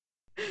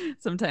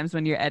Sometimes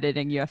when you're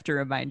editing, you have to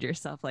remind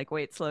yourself, like,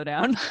 wait, slow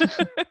down. This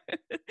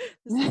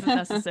isn't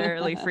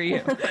necessarily for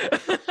you.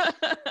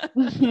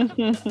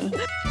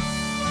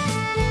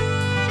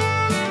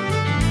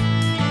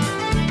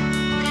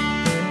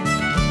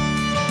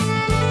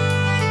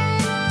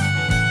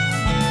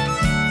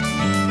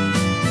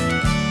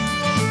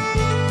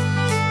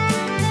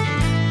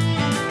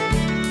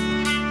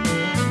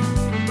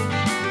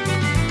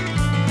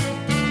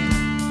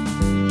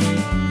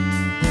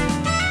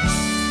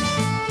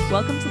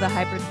 Welcome to the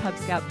Hybrid Pub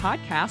Scout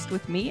podcast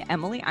with me,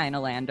 Emily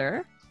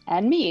Einolander.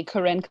 And me,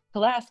 Corinne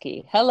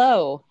Kolaski.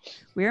 Hello.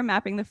 We are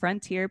mapping the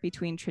frontier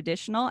between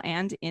traditional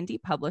and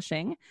indie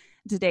publishing.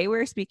 Today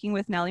we're speaking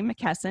with Nellie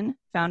McKesson,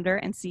 founder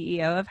and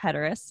CEO of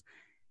Heteris,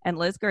 and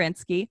Liz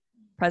Gorinsky,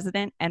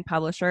 president and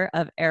publisher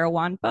of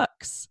Erewhon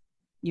Books.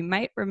 You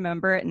might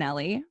remember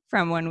Nellie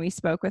from when we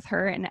spoke with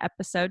her in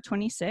episode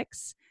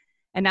 26.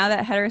 And now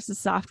that Heteris'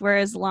 software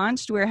is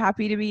launched, we're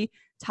happy to be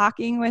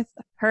talking with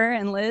her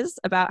and Liz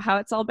about how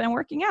it's all been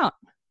working out.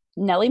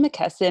 Nellie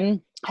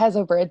McKesson has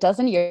over a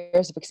dozen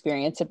years of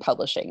experience in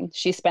publishing.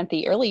 She spent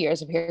the early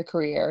years of her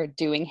career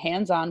doing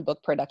hands-on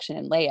book production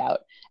and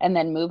layout, and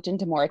then moved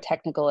into more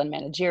technical and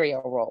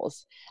managerial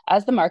roles.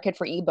 As the market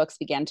for ebooks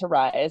began to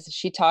rise,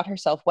 she taught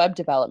herself web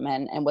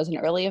development and was an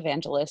early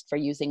evangelist for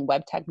using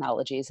web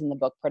technologies in the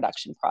book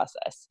production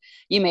process.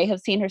 You may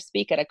have seen her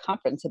speak at a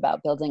conference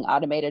about building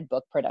automated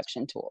book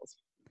production tools.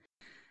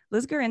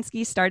 Liz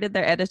Gorinsky started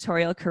their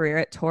editorial career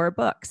at Tor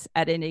Books,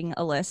 editing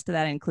a list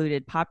that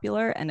included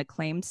popular and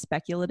acclaimed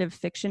speculative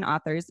fiction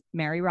authors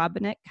Mary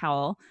Robinette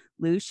Kowal,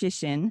 Lou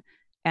Shishin,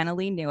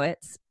 Annalee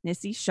Newitz,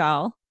 Nissi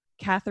Schall,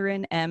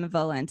 Catherine M.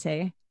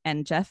 Valente,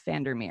 and Jeff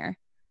Vandermeer.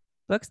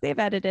 Books they've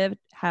edited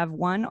have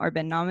won or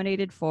been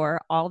nominated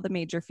for all the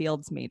major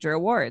fields' major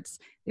awards.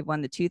 They've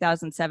won the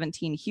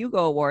 2017 Hugo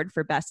Award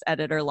for Best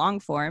Editor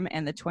Longform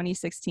and the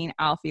 2016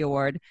 Alfie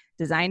Award,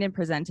 designed and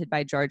presented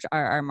by George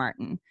R.R.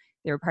 Martin.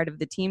 They were part of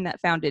the team that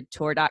founded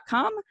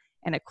Tor.com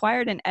and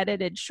acquired and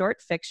edited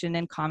short fiction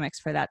and comics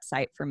for that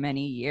site for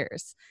many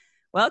years.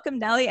 Welcome,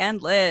 Nellie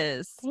and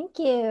Liz. Thank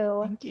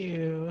you. Thank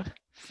you.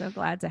 So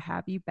glad to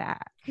have you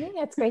back. Yeah,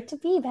 it's great to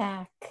be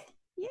back.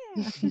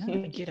 Yeah.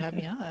 Thank you to have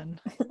me on.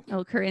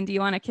 Oh, Corinne, do you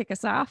want to kick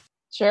us off?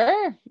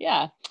 Sure,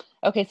 yeah.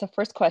 Okay, so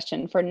first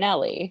question for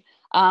Nellie.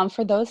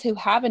 For those who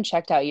haven't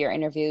checked out your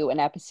interview in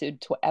episode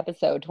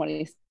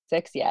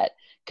 26 yet,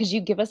 could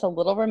you give us a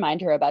little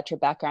reminder about your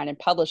background in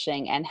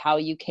publishing and how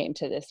you came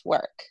to this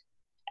work?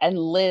 And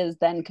Liz,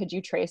 then could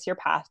you trace your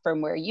path from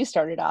where you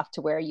started off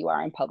to where you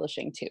are in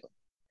publishing too?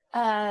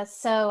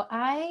 So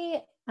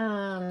I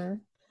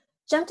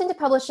jumped into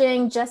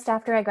publishing just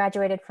after I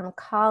graduated from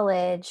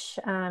college.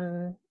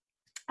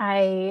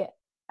 I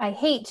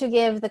hate to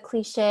give the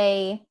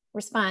cliche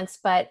response,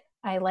 but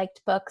I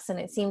liked books and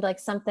it seemed like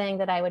something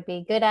that I would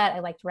be good at. I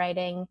liked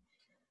writing.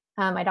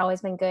 I'd always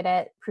been good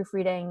at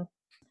proofreading.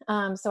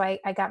 So I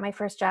got my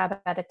first job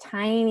at a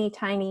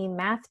tiny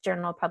math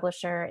journal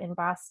publisher in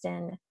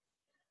Boston.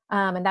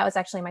 And that was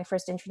actually my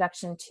first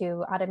introduction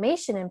to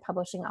automation in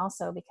publishing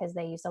also, because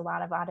they used a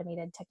lot of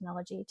automated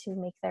technology to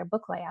make their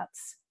book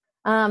layouts.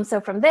 So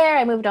from there,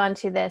 I moved on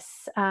to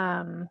this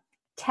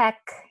tech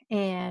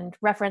and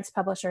reference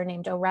publisher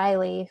named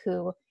O'Reilly,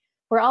 who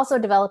were also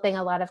developing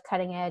a lot of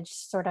cutting edge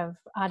sort of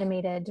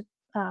automated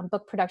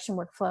book production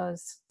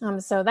workflows.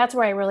 So that's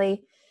where I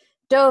really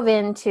dove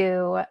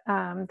into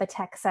the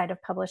tech side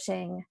of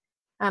publishing.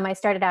 I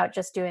started out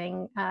just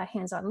doing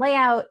hands-on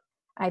layout.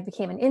 I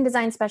became an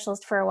InDesign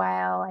specialist for a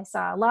while. I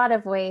saw a lot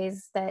of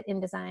ways that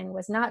InDesign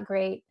was not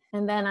great.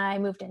 And then I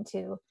moved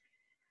into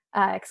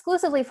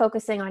exclusively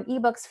focusing on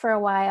ebooks for a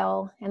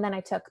while. And then I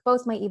took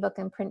both my ebook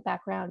and print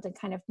background and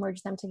kind of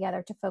merged them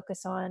together to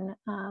focus on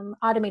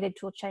automated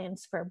tool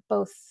chains for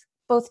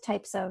both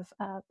types of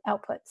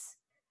outputs.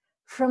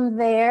 From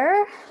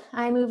there,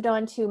 I moved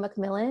on to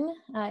Macmillan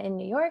in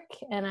New York,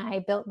 and I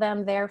built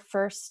them their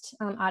first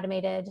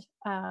automated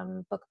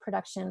book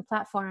production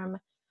platform.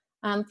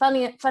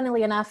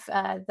 Funnily enough,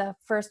 the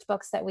first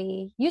books that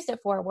we used it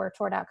for were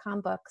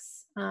Tor.com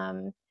books.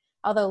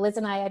 Although Liz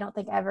and I don't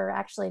think ever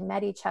actually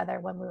met each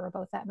other when we were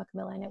both at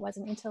Macmillan. It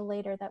wasn't until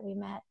later that we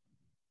met.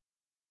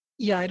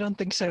 Yeah, I don't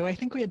think so. I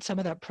think we had some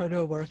of that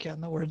proto work on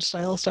the word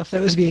style stuff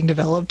that was being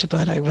developed,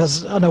 but I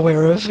was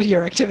unaware of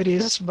your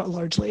activities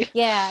largely.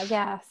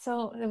 Yeah.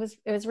 So it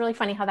was really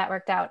funny how that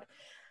worked out.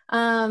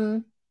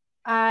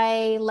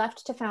 I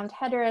left to found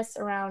Heteris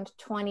around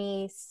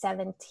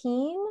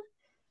 2017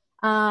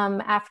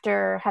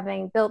 after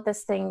having built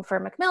this thing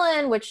for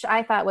Macmillan, which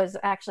I thought was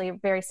actually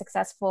very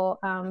successful.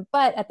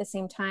 But at the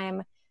same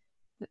time,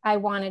 I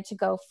wanted to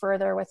go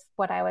further with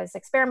what I was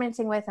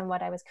experimenting with and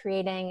what I was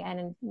creating.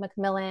 And in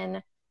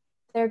Macmillan,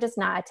 they're just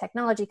not a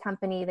technology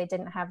company. They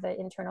didn't have the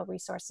internal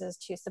resources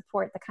to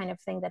support the kind of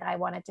thing that I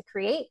wanted to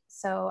create.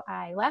 So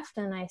I left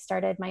and I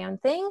started my own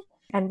thing.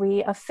 And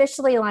we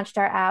officially launched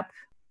our app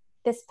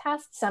this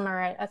past summer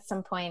at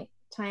some point.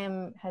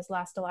 time has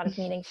lost a lot of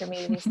meaning for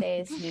me these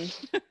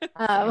days.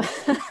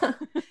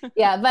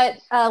 Yeah,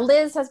 but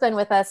Liz has been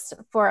with us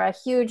for a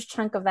huge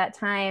chunk of that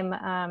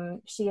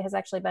time. She has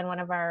actually been one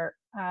of our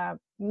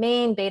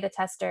main beta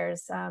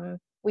testers.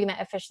 We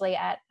met officially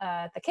at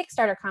the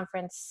Kickstarter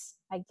conference.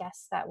 I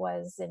guess that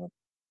was in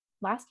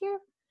last year.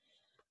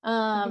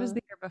 It was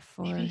the year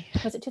before. Maybe.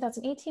 Was it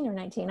 2018 or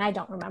 19? I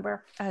don't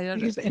remember. I don't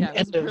know. It was Yeah,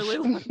 it was a really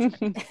long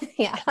time.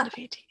 Yeah. End of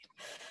 18.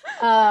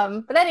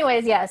 But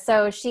anyways, yeah,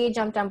 so she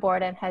jumped on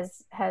board and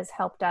has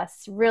helped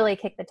us really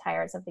kick the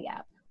tires of the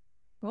app.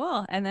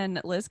 Cool. And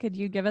then Liz, could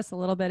you give us a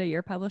little bit of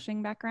your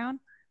publishing background?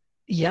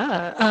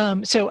 Yeah.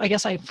 So I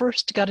guess I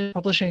first got into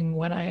publishing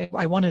when I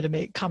wanted to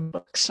make comic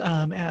books,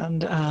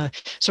 and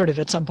sort of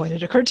at some point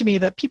it occurred to me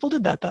that people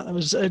did that. That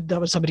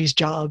was somebody's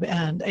job.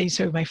 And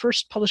so my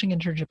first publishing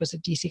internship was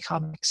at DC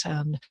Comics,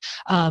 and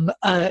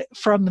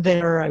from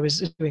there I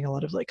was doing a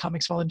lot of like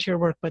comics volunteer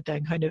work, but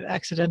then kind of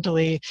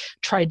accidentally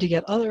tried to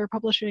get other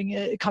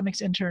publishing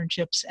comics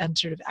internships, and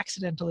sort of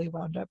accidentally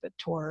wound up at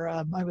Tor.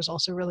 I was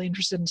also really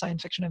interested in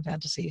science fiction and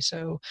fantasy,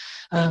 so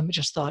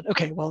just thought,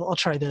 okay, well, I'll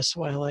try this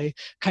while I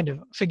kind of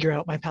figure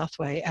out my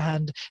pathway.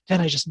 And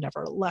then I just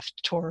never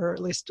left Tor, or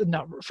at least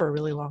not for a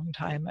really long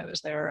time. I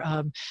was there.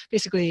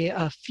 Basically,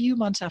 a few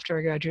months after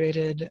I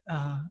graduated,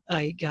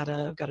 I got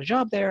a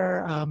job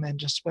there, and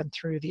just went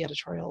through the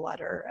editorial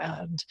ladder,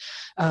 and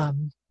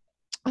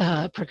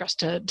progressed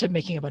to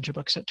making a bunch of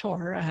books at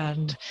Tor.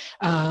 And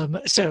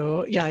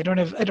so yeah, I don't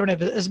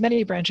have as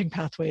many branching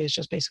pathways,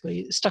 just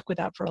basically stuck with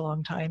that for a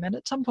long time. And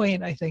at some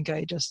point I think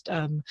I just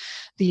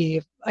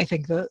I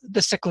think the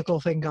cyclical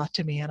thing got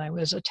to me, and I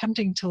was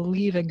attempting to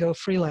leave and go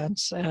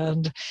freelance,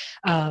 and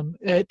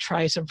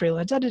try some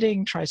freelance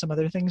editing, try some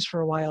other things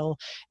for a while,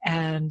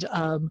 and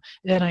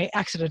then I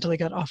accidentally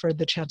got offered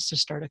the chance to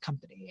start a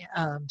company.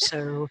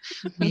 So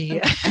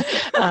we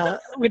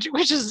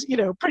which is, you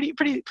know,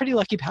 pretty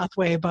lucky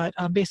pathway. But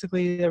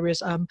basically there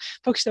was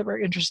folks that were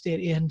interested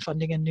in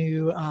funding a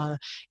new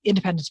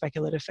independent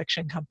speculative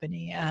fiction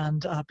company,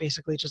 and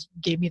basically just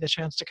gave me the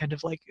chance to kind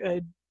of like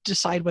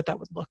decide what that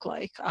would look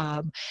like.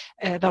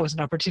 And that was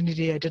an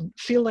opportunity I didn't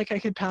feel like I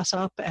could pass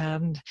up.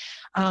 And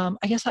I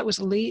guess that was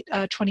late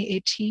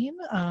 2018,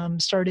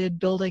 started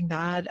building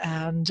that.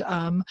 And,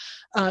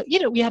 you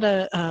know, we had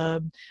I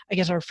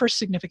guess our first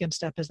significant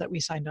step is that we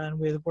signed on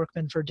with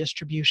Workman for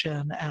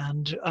distribution,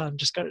 and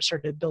just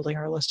started building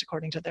our list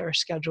according to their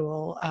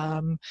schedule.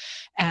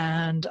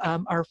 And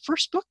our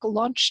first book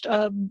launched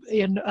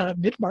in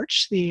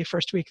mid-March, the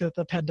first week that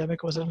the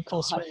pandemic was in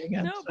full swing.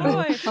 And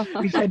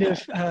we kind of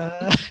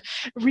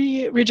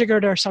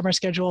rejiggered our summer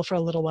schedule for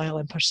a little while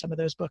and pushed some of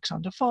those books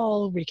onto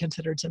fall,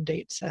 reconsidered some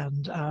dates,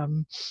 and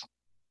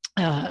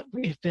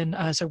we've been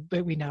so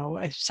we know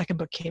a second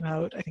book came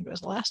out, I think it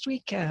was last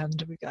week,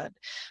 and we got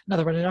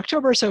another one in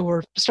October, so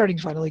we're starting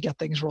to finally get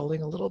things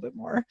rolling a little bit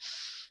more.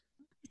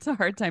 It's a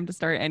hard time to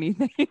start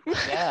anything.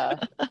 Yeah.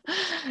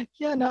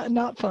 Yeah,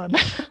 not fun.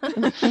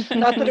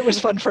 Not that it was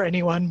fun for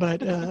anyone,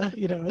 but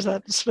you know, is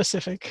that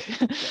specific?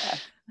 Yeah.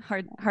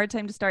 Hard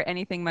time to start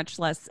anything, much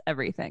less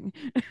everything.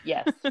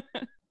 Yes.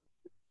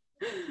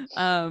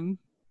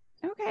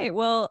 Okay,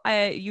 well,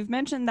 you've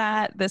mentioned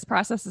that this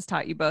process has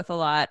taught you both a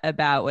lot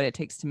about what it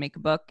takes to make a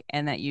book,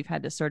 and that you've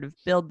had to sort of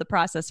build the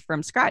process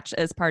from scratch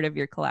as part of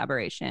your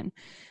collaboration.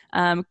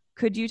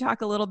 Could you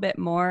talk a little bit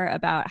more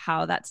about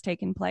how that's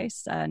taken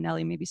place?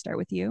 Nellie, maybe start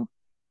with you.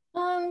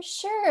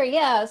 Sure,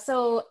 yeah.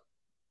 So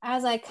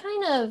as I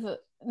kind of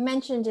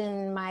mentioned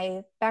in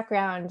my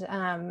background,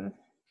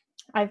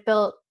 I've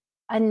built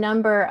a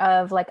number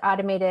of like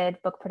automated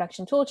book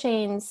production tool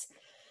chains.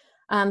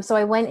 So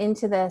I went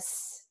into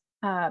this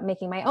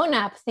making my own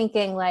app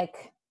thinking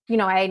like, you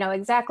know, I know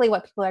exactly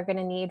what people are going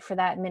to need for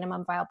that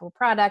minimum viable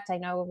product. I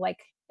know like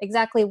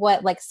exactly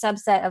what like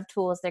subset of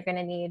tools they're going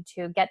to need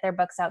to get their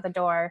books out the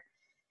door.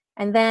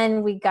 And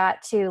then we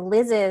got to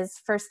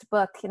Liz's first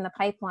book in the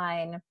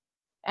pipeline.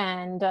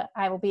 And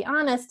I will be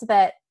honest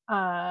that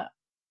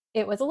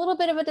it was a little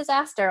bit of a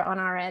disaster on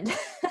our end.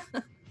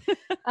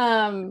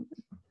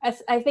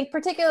 I think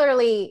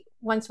particularly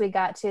once we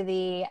got to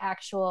the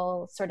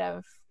actual sort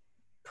of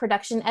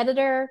production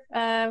editor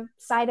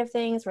side of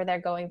things, where they're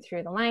going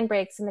through the line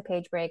breaks and the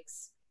page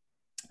breaks,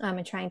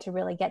 and trying to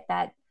really get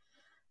that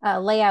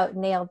layout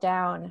nailed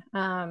down.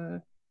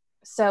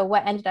 So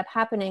what ended up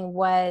happening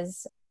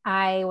was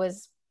I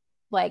was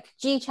like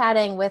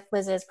G-chatting with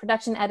Liz's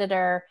production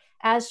editor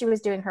as she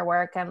was doing her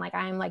work.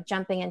 I'm like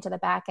jumping into the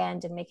back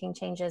end and making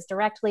changes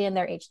directly in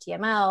their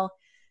HTML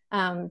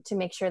to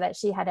make sure that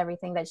she had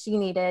everything that she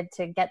needed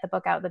to get the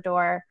book out the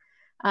door.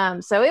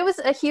 So it was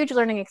a huge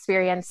learning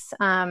experience.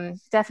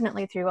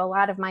 Definitely threw a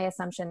lot of my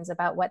assumptions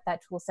about what that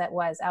tool set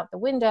was out the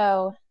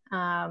window.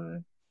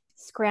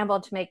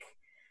 Scrambled to make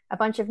a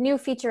bunch of new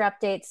feature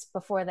updates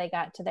before they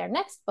got to their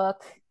next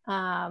book,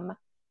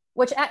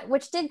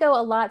 which did go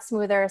a lot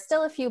smoother.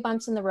 Still a few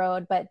bumps in the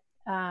road, but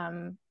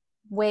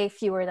way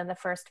fewer than the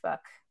first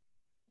book.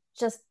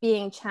 Just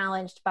being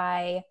challenged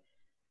by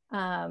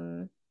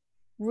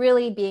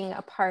really being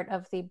a part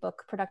of the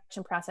book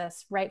production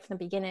process right from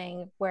the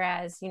beginning.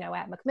 Whereas, you know,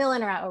 at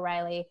Macmillan or at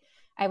O'Reilly,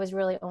 I was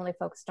really only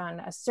focused on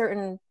a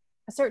certain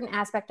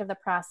aspect of the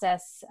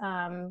process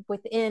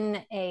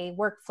within a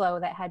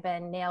workflow that had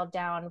been nailed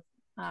down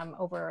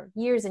over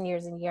years and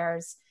years and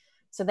years.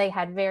 So they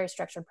had very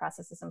structured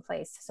processes in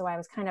place. So I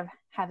was kind of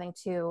having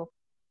to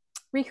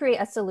recreate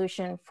a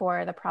solution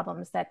for the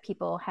problems that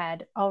people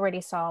had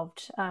already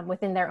solved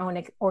within their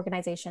own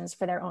organizations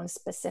for their own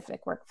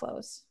specific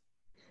workflows.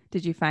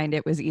 Did you find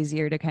it was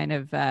easier to kind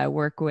of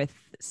work with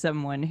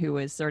someone who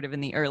was sort of in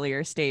the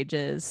earlier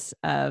stages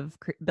of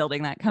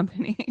building that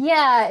company?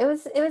 Yeah, it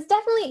was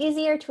definitely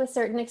easier to a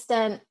certain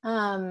extent.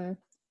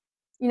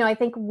 You know, I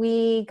think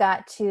we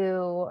got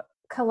to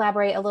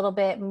collaborate a little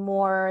bit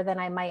more than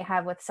I might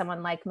have with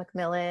someone like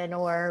Macmillan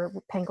or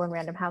Penguin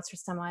Random House or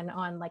someone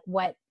on like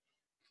what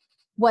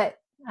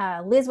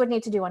Liz would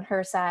need to do on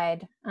her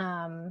side,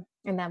 and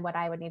then what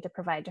I would need to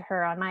provide to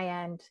her on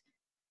my end.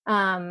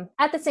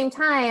 At the same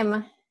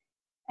time,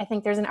 I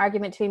think there's an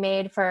argument to be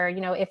made for, you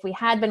know, if we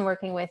had been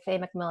working with a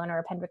Macmillan or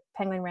a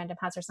Penguin Random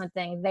House or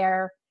something,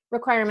 their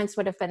requirements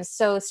would have been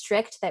so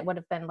strict that would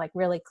have been like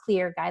really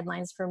clear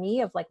guidelines for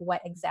me of like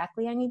what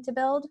exactly I need to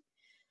build.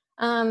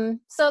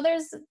 So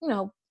there's, you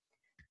know,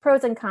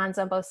 pros and cons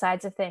on both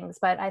sides of things,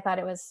 but I thought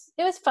it was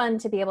fun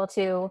to be able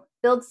to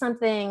build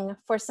something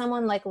for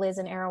someone like Liz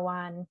and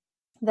Erewhon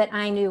that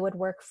I knew would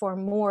work for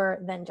more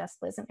than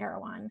just Liz and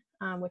Erewhon,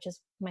 which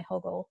is my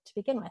whole goal to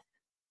begin with.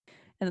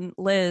 And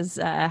Liz,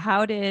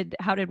 how did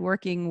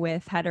working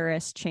with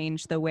Heterus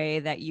change the way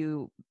that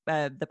you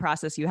the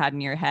process you had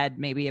in your head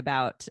maybe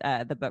about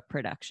the book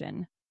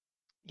production?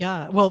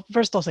 Yeah, well,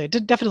 first I'll say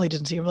it definitely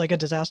didn't seem like a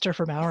disaster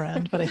from our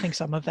end, but I think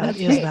some of that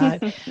is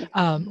that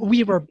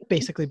we were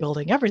basically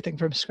building everything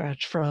from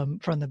scratch from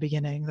the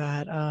beginning.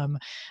 That,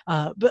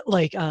 but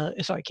like,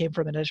 so I came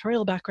from an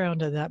editorial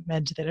background, and that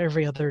meant that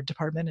every other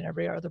department and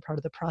every other part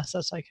of the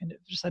process, I kind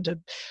of just had to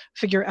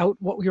figure out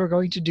what we were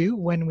going to do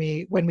when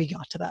we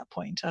got to that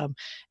point. So,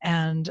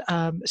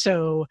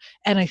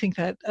 and I think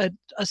that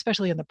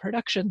especially in the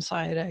production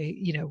side, I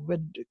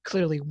would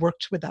clearly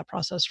worked with that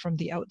process from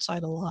the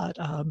outside a lot.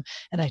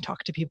 And I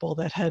talked to people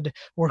that had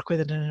worked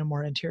with it in a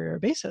more interior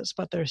basis,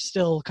 but there's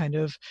still kind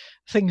of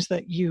things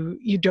that you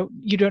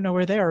don't know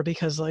where they are,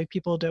 because like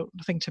people don't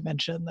think to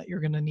mention that you're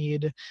going to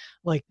need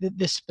like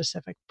this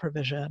specific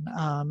provision.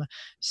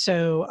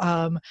 So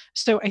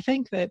I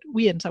think that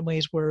we in some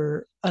ways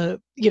were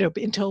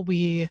until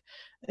we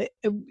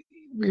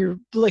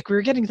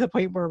were getting to the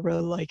point where we're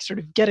like sort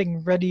of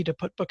getting ready to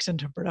put books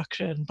into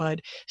production, but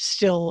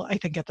still I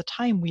think at the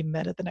time we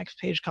met at the Next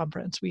Page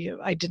conference,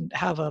 I didn't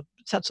have a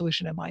set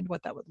solution in mind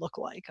what that would look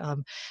like.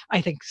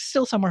 I think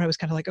still somewhere I was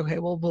kind of like, okay,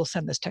 well, we'll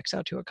send this text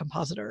out to a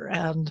compositor,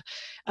 and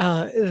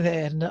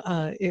then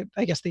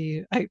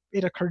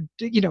it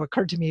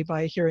occurred to me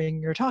by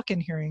hearing your talk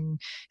and hearing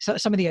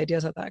some of the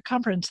ideas at that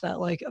conference that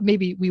like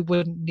maybe we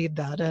wouldn't need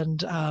that,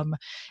 and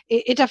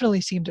it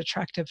definitely seemed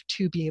attractive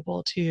to be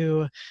able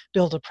to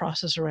build a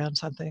process around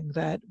something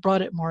that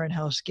brought it more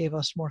in-house, gave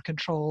us more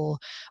control,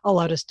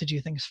 allowed us to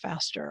do things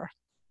faster.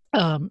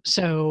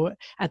 So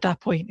at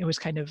that point, it was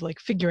kind of like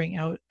figuring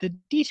out the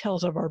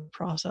details of our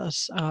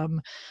process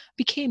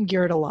became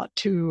geared a lot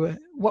to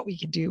what we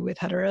could do with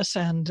Heterus,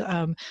 and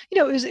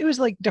it was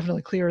like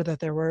definitely clear that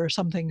there were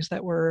some things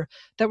that were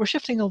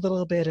shifting a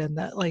little bit, and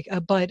that like,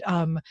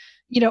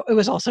 it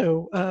was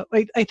also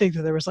I think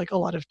that there was like a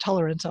lot of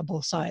tolerance on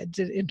both sides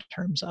in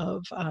terms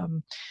of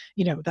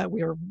that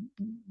we were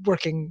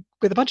working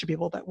with a bunch of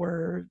people that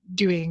were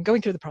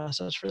going through the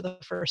process for the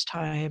first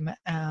time,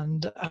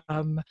 and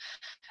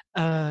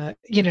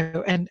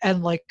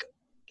and like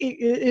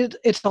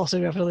it's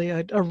also definitely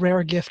a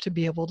rare gift to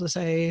be able to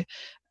say,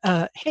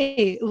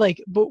 hey,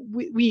 like, but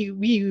we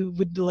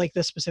would like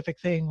this specific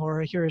thing,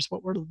 or here's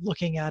what we're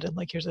looking at, and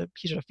like here's a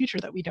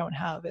feature that we don't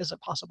have. Is it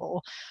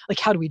possible? Like,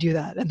 how do we do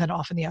that? And then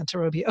often the answer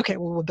would be, okay,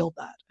 well, we'll build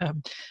that.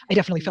 I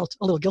definitely felt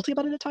a little guilty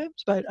about it at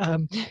times, but I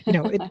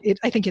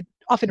think it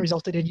often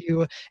resulted in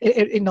you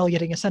in all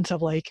getting a sense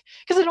of like,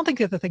 because I don't think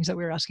that the things that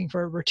we were asking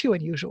for were too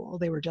unusual.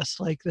 They were just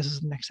like, this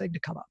is the next thing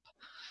to come up.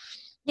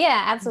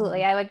 Yeah,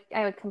 absolutely.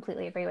 I would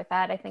completely agree with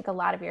that. I think a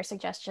lot of your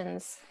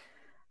suggestions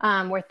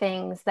were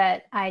things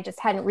that I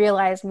just hadn't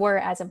realized were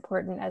as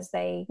important as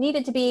they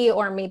needed to be,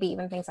 or maybe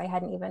even things I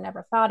hadn't even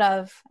ever thought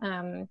of,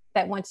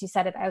 that once you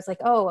said it, I was like,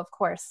 oh, of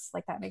course,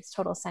 like that makes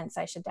total sense.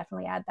 I should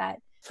definitely add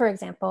that. For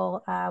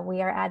example,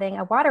 we are adding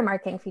a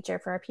watermarking feature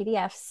for our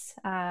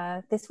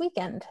PDFs this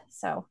weekend.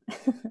 So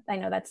I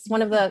know that's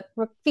one of the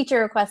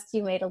feature requests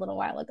you made a little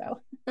while ago.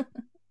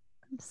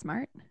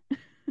 Smart.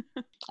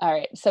 All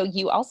right. So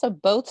you also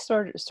both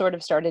sort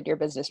of started your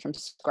business from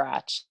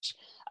scratch.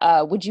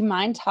 Would you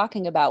mind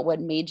talking about what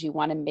made you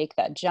want to make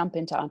that jump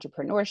into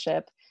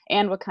entrepreneurship,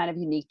 and what kind of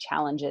unique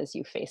challenges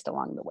you faced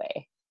along the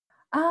way?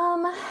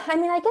 I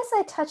mean, I guess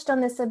I touched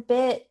on this a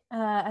bit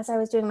as I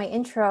was doing my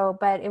intro,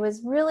 but it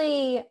was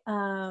really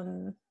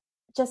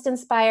just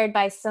inspired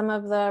by some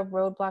of the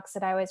roadblocks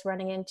that I was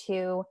running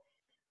into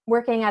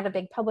working at a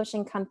big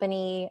publishing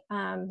company.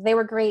 They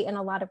were great in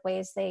a lot of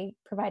ways. They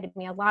provided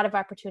me a lot of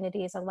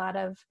opportunities, a lot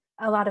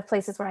of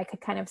places where I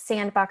could kind of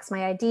sandbox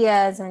my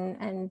ideas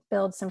and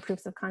build some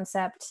proofs of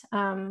concept.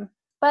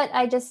 But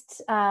I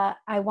just,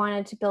 I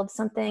wanted to build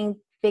something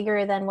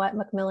bigger than what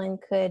Macmillan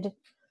could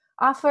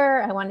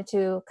offer. I wanted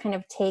to kind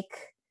of take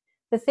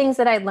the things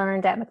that I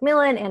learned at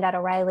Macmillan and at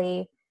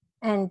O'Reilly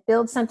and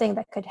build something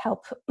that could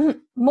help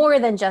more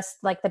than just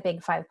like the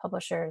big 5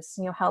 publishers,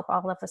 help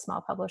all of the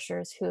small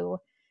publishers who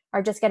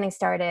are just getting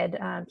started,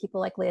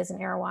 people like Liz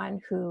and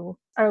Erewhon who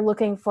are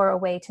looking for a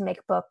way to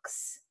make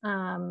books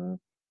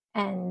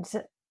and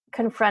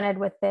confronted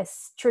with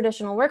this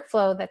traditional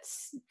workflow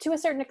that's to a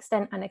certain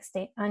extent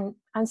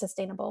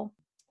unsustainable.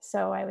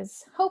 So I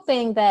was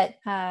hoping that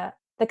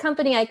the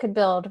company I could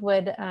build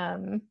would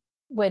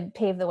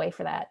pave the way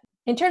for that.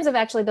 In terms of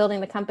actually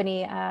building the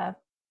company,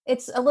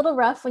 it's a little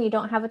rough when you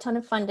don't have a ton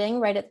of funding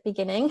right at the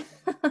beginning.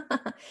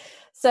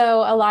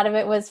 So a lot of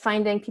it was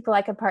finding people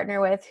I could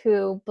partner with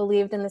who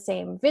believed in the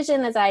same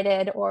vision as I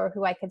did, or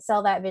who I could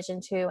sell that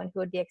vision to and who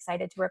would be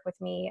excited to work with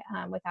me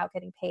without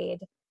getting paid.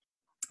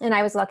 And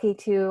I was lucky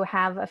to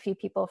have a few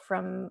people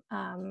from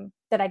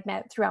that I'd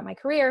met throughout my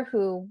career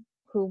who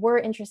were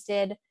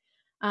interested.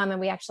 And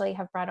we actually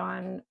have brought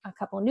on a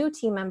couple new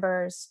team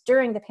members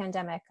during the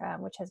pandemic,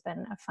 which has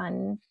been a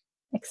fun,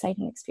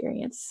 exciting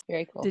experience.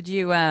 Very cool. Did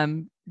you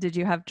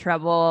have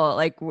trouble?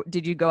 Like,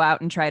 did you go out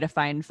and try to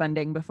find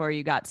funding before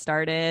you got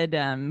started?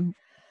 Or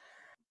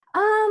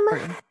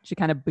did you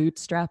kind of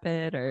bootstrap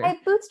it? Or I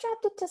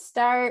bootstrapped it to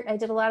start. I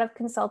did a lot of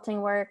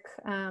consulting work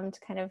to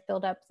kind of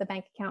build up the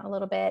bank account a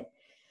little bit.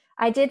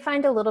 I did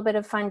find a little bit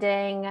of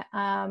funding.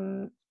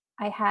 I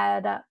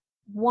had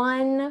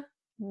one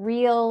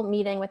real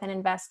meeting with an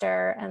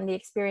investor, and the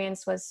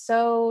experience was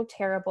so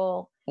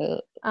terrible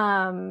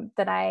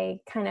that I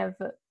kind of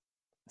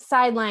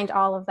sidelined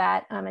all of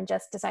that and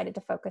just decided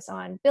to focus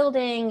on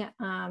building,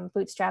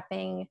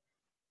 bootstrapping,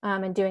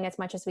 and doing as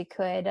much as we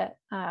could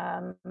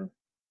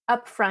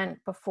upfront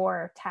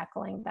before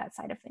tackling that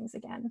side of things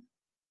again.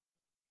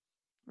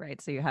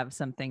 Right. So you have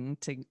something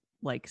to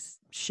like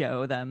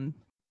show them.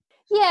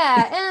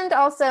 Yeah. And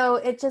also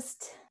it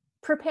just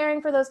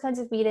preparing for those kinds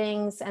of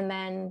meetings and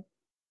then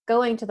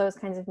going to those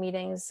kinds of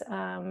meetings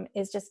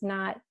is just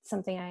not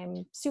something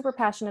I'm super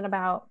passionate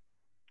about.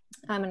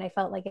 And I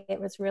felt like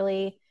it was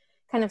really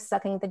kind of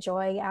sucking the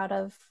joy out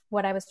of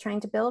what I was trying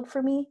to build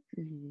for me.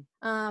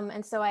 Mm-hmm.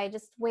 And so I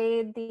just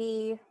weighed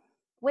the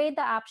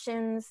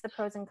options, the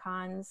pros and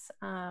cons.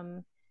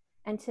 And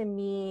to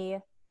me,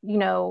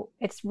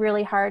 it's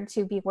really hard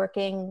to be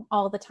working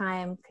all the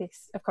time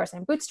because, of course,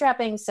 I'm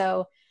bootstrapping.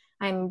 So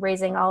I'm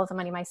raising all of the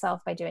money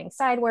myself by doing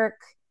side work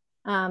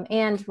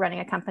and running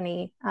a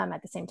company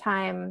at the same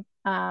time.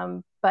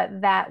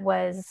 But that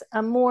was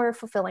a more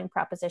fulfilling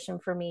proposition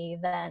for me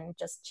than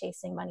just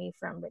chasing money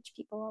from rich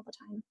people all the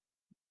time.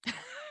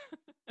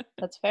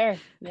 That's fair.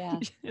 Yeah.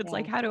 It's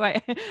like, how do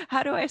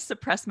I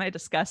suppress my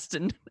disgust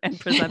and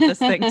present this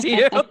thing to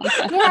you?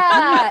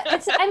 Yeah.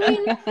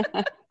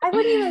 I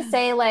wouldn't even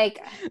say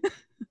like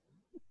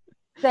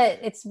that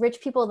it's rich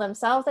people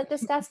themselves that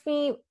disgust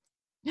me.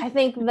 I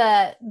think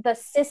the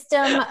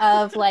system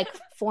of like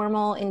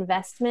formal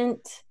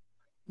investment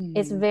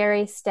is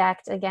very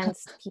stacked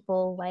against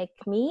people like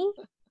me.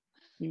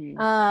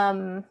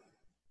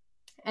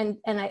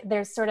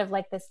 There's sort of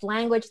like this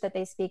language that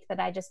they speak that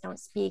I just don't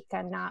speak.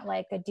 I'm not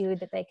like a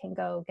dude that they can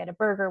go get a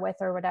burger with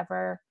or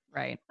whatever.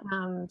 Right.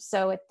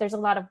 So there's a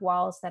lot of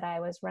walls that I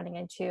was running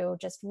into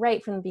just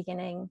right from the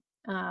beginning.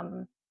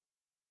 And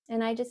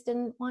I just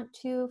didn't want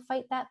to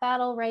fight that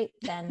battle right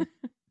then.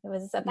 It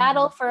was a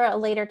battle for a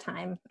later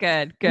time.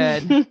 Good.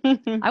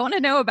 I want to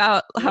know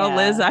about how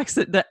Liz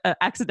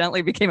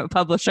accidentally became a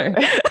publisher.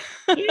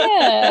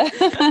 Yeah.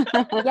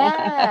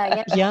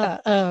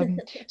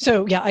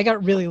 So I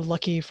got really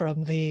lucky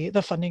from the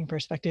funding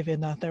perspective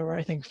in that there were,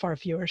 I think, far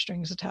fewer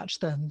strings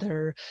attached than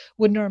there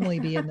would normally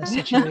be in this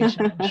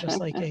situation. It was just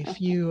like a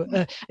few.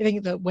 I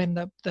think that when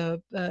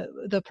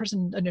the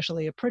person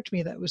initially approached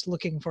me that was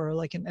looking for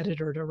like an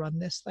editor to run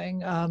this thing,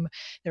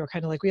 they were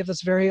kind of like, we have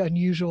this very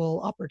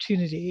unusual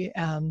opportunity.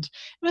 And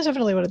it was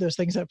definitely one of those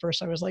things at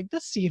first I was like,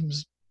 this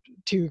seems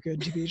too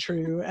good to be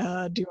true.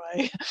 Do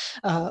I,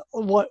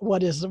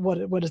 what is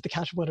the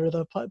catch? What are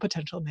the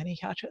potential many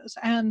catches?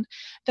 And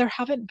there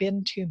haven't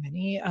been too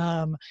many.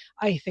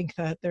 I think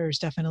that there's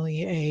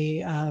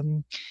definitely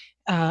and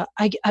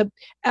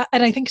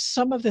I think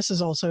some of this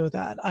is also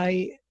that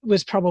I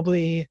was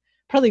probably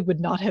would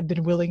not have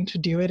been willing to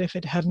do it if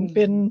it hadn't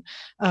been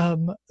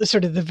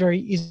sort of the very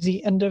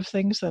easy end of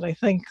things that I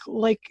think,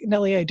 like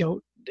Nellie, I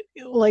don't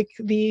like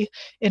the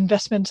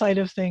investment side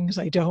of things.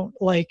 I don't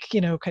like,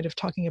 kind of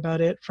talking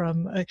about it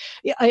from,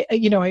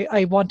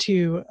 I want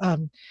to,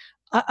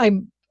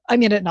 I'm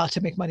in it not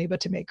to make money,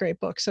 but to make great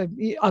books. So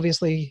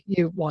obviously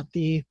you want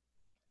the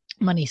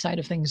money side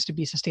of things to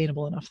be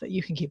sustainable enough that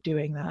you can keep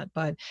doing that.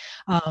 But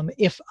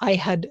if I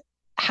had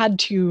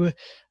to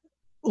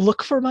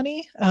look for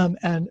money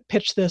and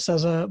pitch this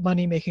as a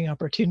money-making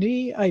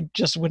opportunity, I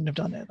just wouldn't have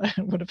done it. I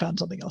would have found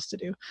something else to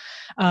do.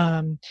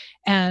 I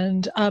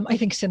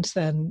think since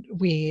then,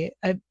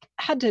 I've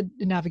had to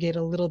navigate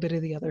a little bit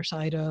of the other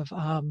side of,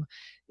 from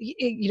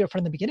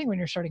the beginning when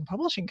you're starting a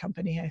publishing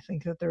company, I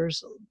think that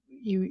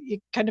you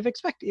kind of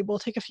expect it will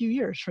take a few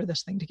years for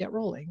this thing to get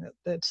rolling.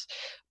 That's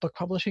book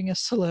publishing is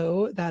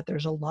slow, that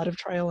there's a lot of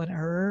trial and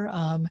error,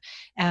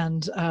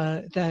 and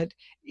that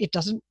it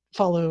doesn't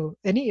follow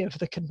any of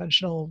the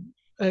conventional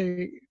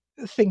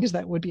things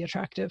that would be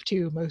attractive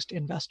to most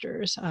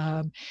investors.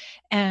 I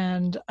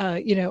think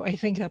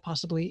that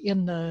possibly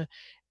in the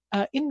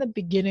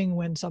beginning,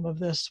 when some of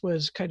this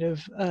was kind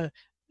of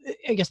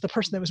I guess the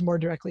person that was more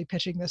directly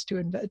pitching this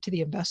to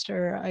the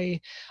investor,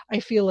 I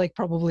feel like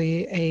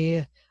probably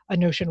a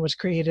notion was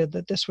created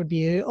that this would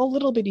be a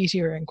little bit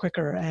easier and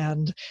quicker,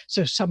 and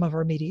so some of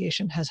our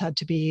mediation has had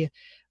to be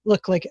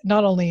look like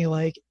not only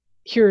like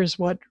here's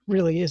what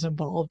really is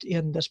involved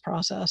in this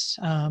process,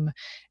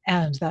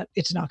 and that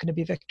it's not going to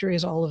be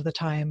victories all of the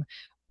time,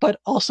 but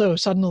also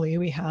suddenly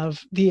we have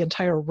the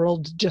entire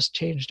world just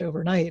changed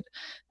overnight.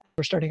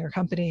 We're starting our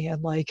company,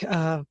 and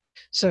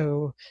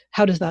so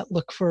how does that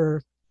look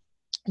for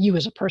you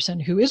as a person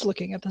who is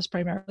looking at this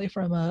primarily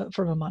from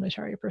a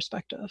monetary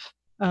perspective?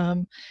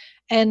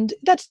 And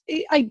that's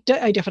I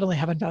definitely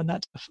haven't found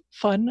that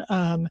fun.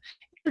 It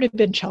would have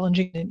been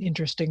challenging in an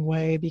interesting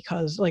way,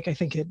 because I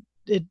think it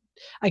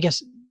I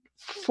guess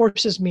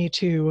forces me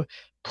to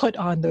put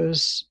on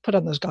those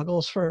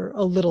goggles for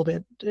a little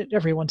bit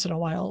every once in a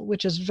while,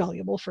 which is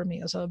valuable for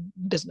me as a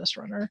business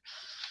runner.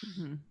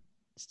 Mm-hmm.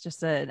 It's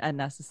just a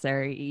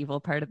necessary evil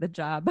part of the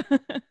job.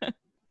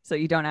 So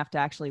you don't have to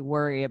actually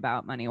worry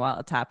about money while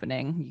it's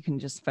happening. You can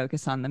just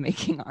focus on the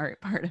making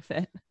art part of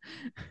it.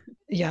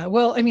 Yeah,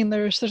 well, I mean,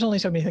 there's only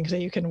so many things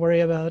that you can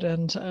worry about,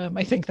 and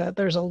I think that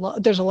there's a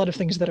lot of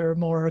things that are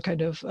more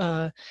kind of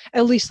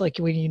at least like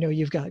when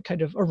you've got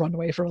kind of a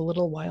runway for a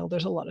little while.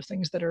 There's a lot of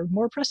things that are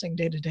more pressing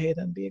day to day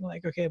than being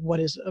like, okay, what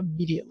is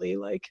immediately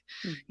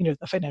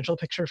the financial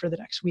picture for the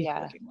next week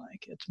looking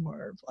like? It's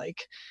more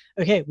like,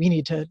 okay, we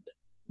need to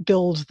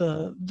build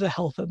the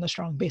health and the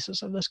strong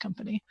basis of this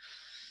company.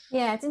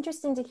 Yeah, it's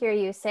interesting to hear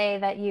you say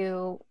that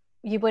you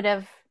would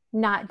have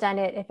not done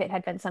it if it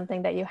had been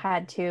something that you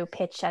had to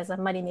pitch as a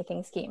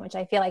money-making scheme, which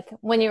I feel like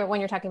when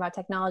you're talking about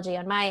technology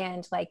on my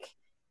end, like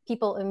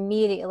people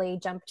immediately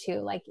jump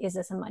to like, is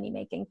this a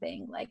money-making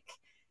thing? Like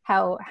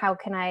how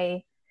can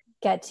I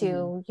get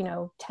to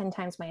 10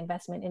 times my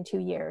investment in 2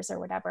 years or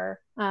whatever?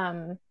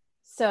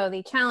 So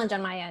the challenge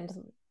on my end,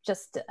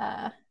 just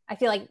I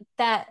feel like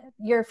that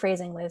your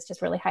phrasing, Liz,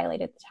 just really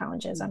highlighted the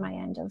challenges on my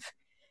end of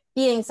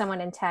being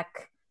someone in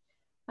tech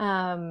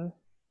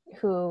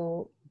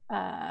who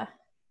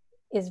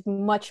is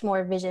much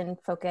more vision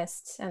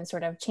focused and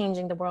sort of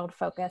changing the world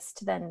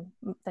focused than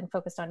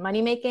focused on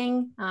money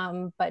making,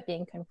 but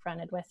being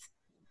confronted with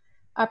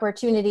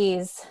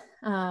opportunities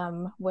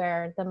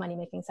where the money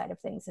making side of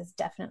things is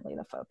definitely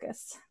the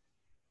focus.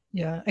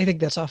 Yeah, I think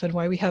that's often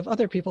why we have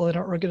other people in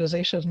our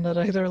organization that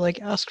either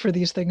ask for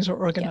these things or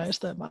organize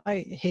them. I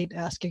hate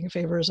asking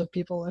favors of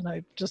people, and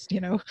I just,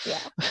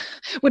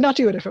 would not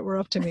do it if it were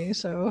up to me.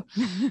 So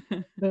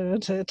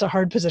it's a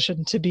hard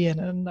position to be in.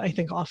 And I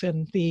think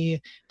often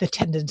the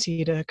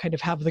tendency to kind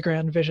of have the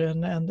grand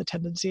vision and the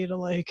tendency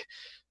to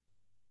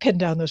pin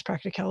down those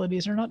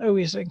practicalities are not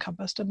always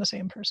encompassed in the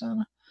same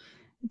person.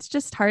 It's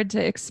just hard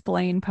to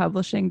explain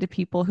publishing to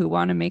people who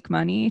want to make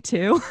money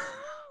too.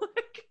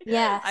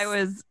 Yes.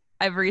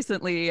 I've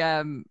recently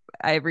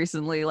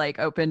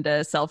opened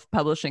a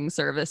self-publishing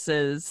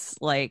services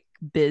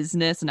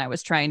business, and I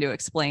was trying to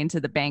explain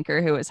to the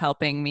banker who was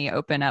helping me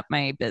open up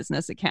my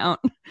business account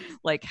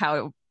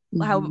how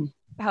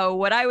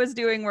what I was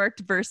doing worked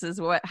versus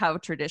how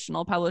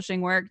traditional publishing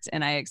worked,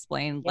 and I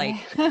explained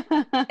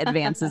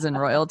advances in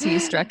royalty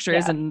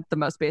structures in the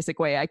most basic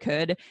way I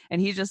could, and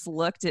he just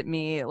looked at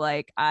me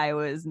like I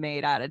was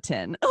made out of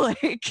tin,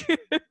 like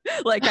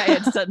I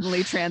had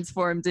suddenly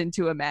transformed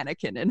into a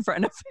mannequin in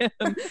front of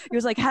him. He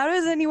was like, "How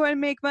does anyone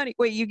make money?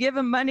 Wait, you give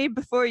them money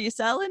before you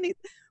sell anything?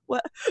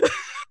 What?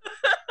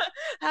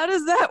 How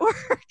does that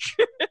work?"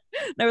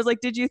 And I was like,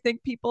 "Did you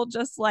think people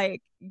just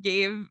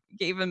gave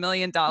 $1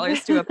 million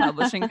to a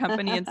publishing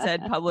company and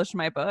said, publish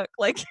my book?"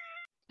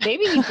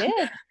 Maybe he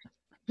did.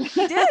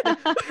 He did.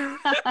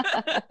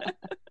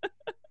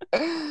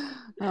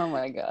 Oh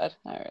my God.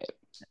 All right.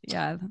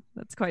 Yeah,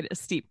 that's quite a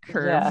steep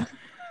curve. Yeah.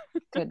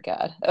 Good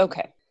God.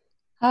 Okay.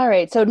 All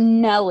right. So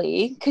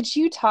Nellie, could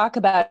you talk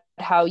about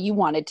how you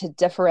wanted to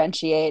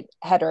differentiate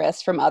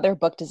Heterus from other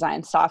book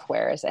design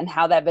softwares and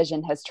how that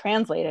vision has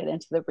translated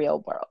into the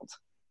real world?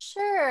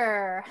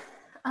 Sure.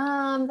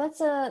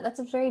 That's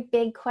a very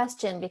big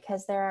question,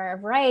 because there are a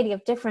variety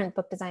of different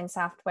book design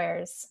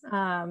softwares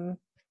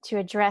to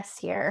address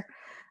here.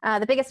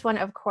 The biggest one,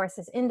 of course,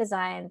 is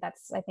InDesign.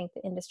 That's, I think,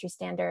 the industry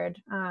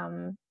standard.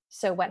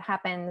 So what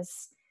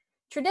happens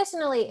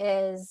traditionally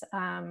is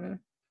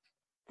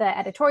the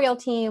editorial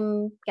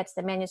team gets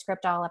the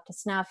manuscript all up to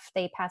snuff.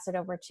 They pass it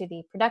over to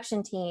the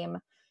production team,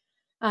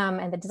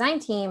 and the design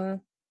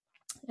team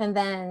And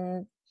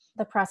then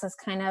the process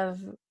kind of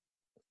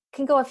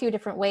can go a few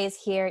different ways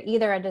here.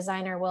 Either a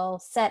designer will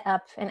set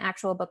up an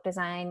actual book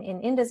design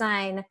in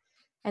InDesign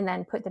and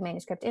then put the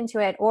manuscript into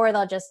it, or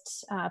they'll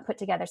just put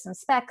together some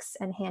specs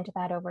and hand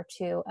that over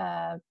to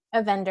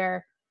a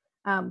vendor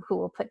who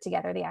will put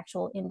together the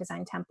actual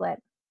InDesign template.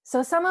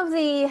 So some of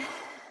the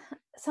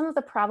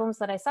problems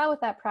that I saw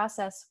with that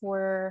process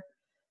were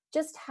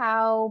just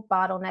how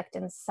bottlenecked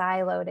and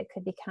siloed it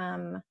could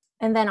become.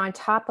 And then on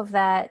top of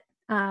that,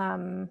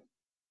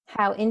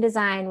 how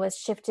InDesign was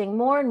shifting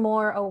more and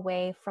more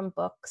away from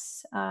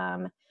books,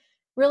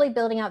 really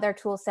building out their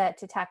tool set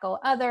to tackle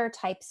other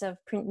types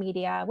of print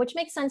media, which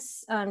makes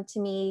sense to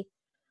me.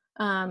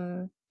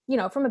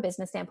 From a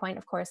business standpoint,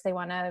 of course, they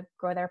want to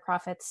grow their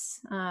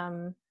profits,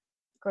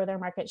 grow their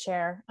market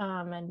share,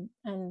 and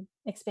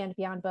expand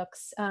beyond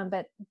books.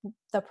 But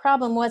the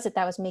problem was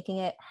that was making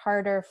it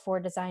harder for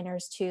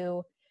designers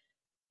to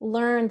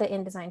learn the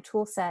InDesign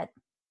tool set.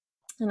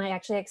 And I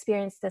actually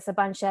experienced this a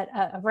bunch at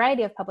a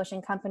variety of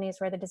publishing companies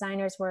where the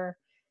designers were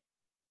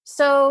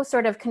so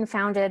sort of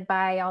confounded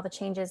by all the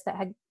changes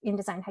that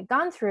InDesign had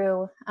gone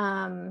through,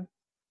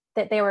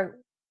 that they were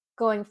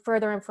going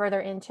further and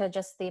further into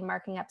just the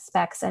marking up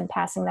specs and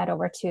passing that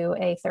over to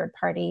a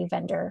third-party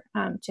vendor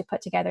to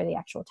put together the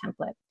actual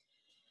template.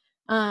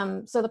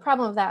 So the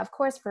problem of that, of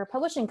course, for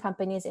publishing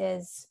companies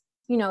is,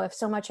 if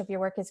so much of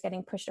your work is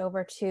getting pushed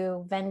over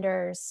to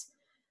vendors,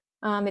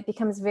 it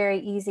becomes very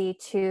easy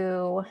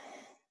to,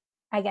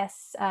 I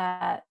guess,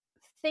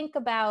 think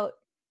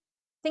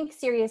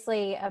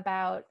seriously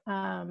about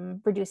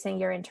reducing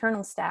your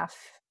internal staff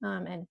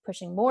and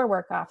pushing more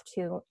work off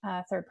to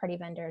third-party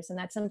vendors. And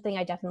that's something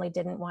I definitely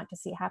didn't want to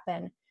see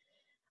happen.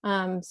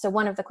 So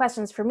one of the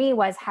questions for me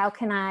was, how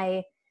can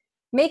I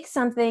make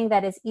something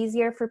that is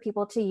easier for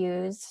people to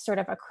use sort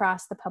of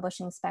across the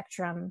publishing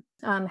spectrum,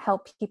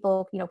 help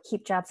people,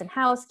 keep jobs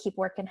in-house, keep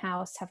work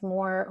in-house, have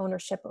more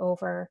ownership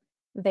over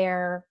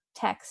their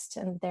text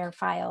and their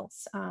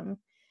files.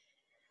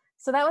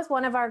 So that was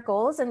one of our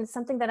goals, and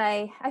something that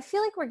I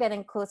feel like we're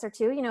getting closer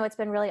to. It's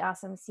been really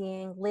awesome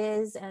seeing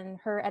Liz and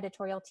her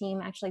editorial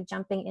team actually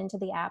jumping into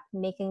the app,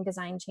 making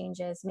design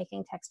changes,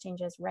 making text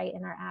changes right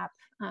in our app,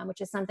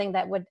 which is something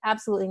that would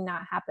absolutely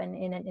not happen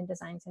in an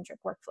InDesign-centric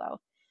workflow.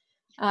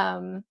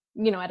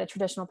 At a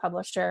traditional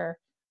publisher,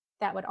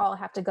 that would all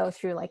have to go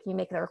through, like, you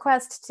make the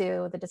request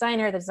to the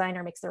designer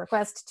makes the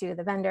request to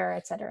the vendor,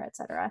 et cetera, et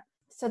cetera.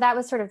 So that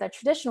was sort of the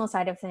traditional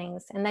side of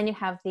things. And then you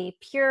have the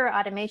pure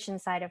automation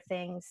side of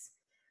things,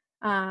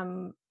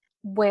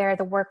 where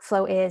the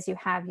workflow is, you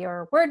have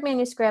your Word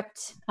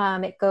manuscript,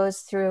 it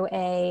goes through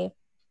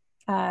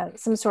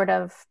some sort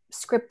of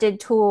scripted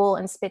tool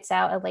and spits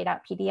out a laid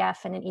out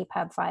PDF and an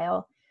EPUB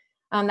file.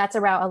 That's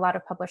a route a lot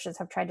of publishers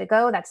have tried to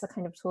go. That's the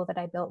kind of tool that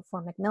I built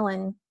for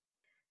Macmillan.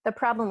 The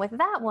problem with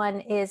that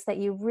one is that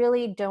you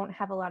really don't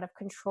have a lot of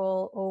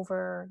control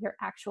over your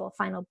actual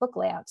final book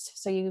layouts.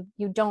 So you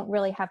don't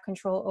really have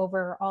control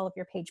over all of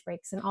your page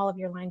breaks and all of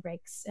your line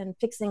breaks and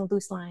fixing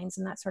loose lines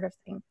and that sort of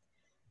thing.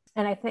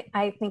 And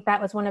I think that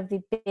was one of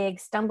the big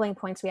stumbling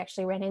points we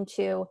actually ran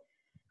into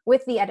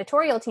with the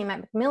editorial team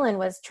at Macmillan,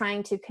 was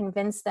trying to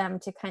convince them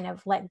to kind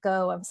of let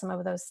go of some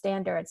of those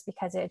standards,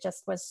 because it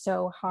just was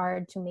so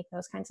hard to make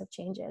those kinds of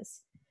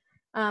changes.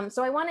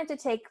 So I wanted to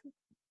take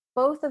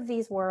both of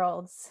these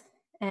worlds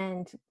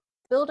and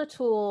build a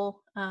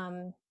tool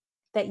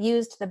that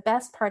used the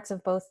best parts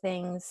of both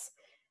things,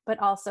 but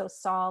also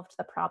solved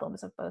the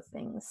problems of both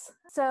things.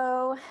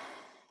 So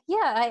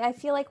yeah, I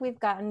feel like we've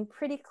gotten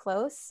pretty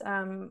close.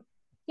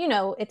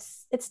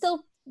 It's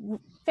still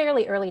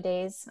fairly early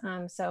days.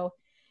 So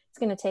it's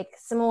going to take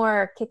some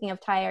more kicking of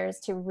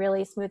tires to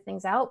really smooth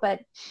things out.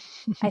 But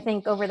I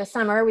think over the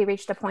summer, we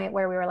reached a point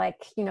where we were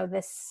like,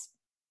 this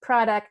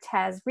product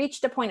has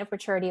reached a point of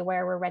maturity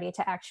where we're ready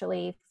to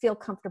actually feel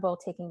comfortable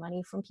taking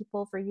money from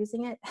people for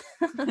using it.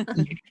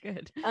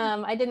 Good.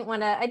 I didn't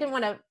want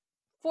to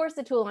force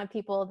a tool on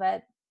people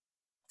that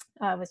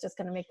was just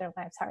going to make their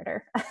lives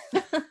harder.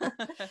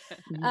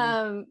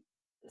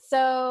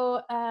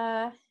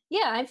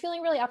 Yeah, I'm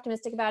feeling really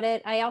optimistic about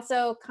it. I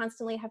also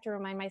constantly have to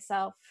remind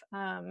myself,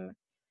 I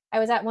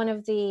was at one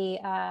of the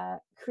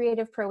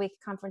Creative Pro Week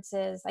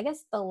conferences, I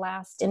guess the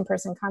last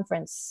in-person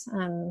conference.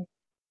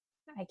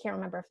 I can't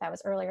remember if that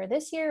was earlier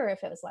this year or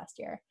if it was last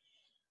year.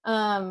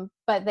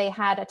 But they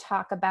had a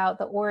talk about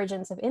the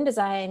origins of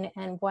InDesign,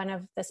 and one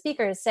of the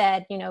speakers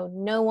said,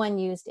 no one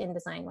used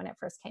InDesign when it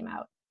first came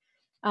out,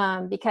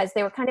 because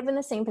they were kind of in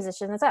the same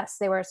position as us.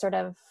 They were sort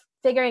of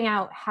figuring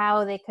out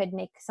how they could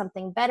make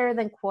something better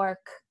than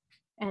Quark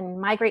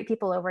and migrate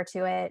people over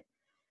to it,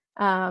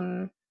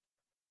 and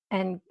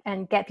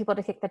get people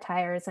to kick the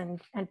tires and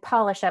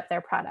polish up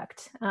their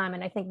product.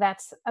 And I think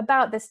that's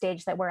about the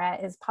stage that we're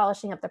at, is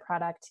polishing up the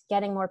product,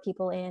 getting more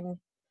people in,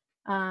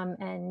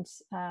 and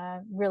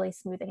really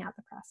smoothing out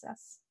the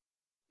process.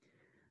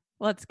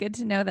 Well, it's good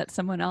to know that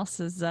someone else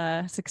has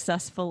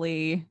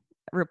successfully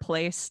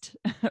replaced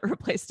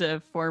a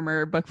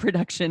former book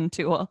production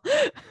tool.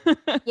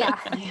 Yeah,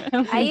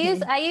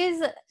 I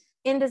use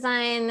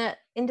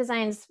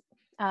InDesign's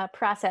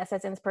process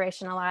as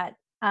inspiration a lot.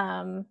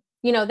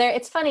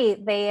 It's funny,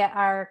 they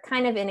are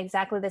kind of in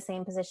exactly the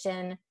same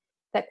position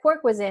that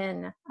Quark was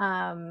in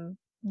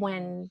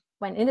when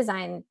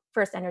InDesign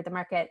first entered the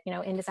market.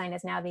 InDesign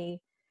is now the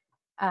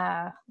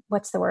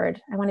what's the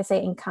word? I want to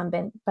say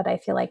incumbent, but I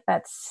feel like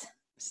that's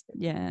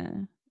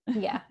they're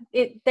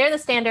the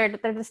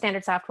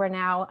standard software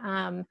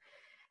now.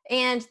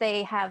 And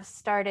they have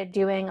started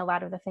doing a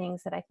lot of the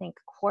things that I think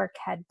Quark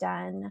had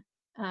done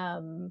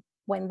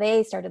when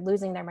they started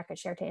losing their market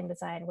share to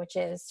InDesign, which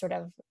is sort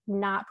of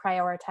not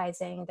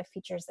prioritizing the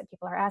features that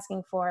people are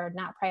asking for,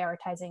 not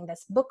prioritizing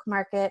this book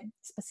market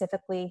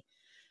specifically,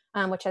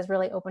 which has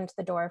really opened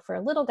the door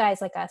for little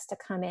guys like us to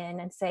come in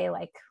and say,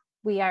 like,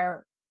 we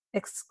are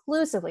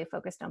exclusively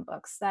focused on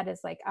books. That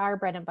is like our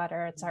bread and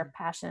butter. It's our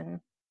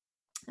passion.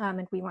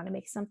 And we want to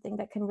make something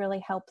that can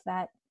really help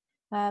that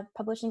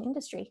publishing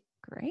industry.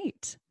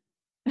 Great.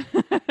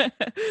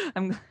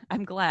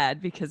 I'm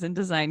glad, because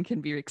InDesign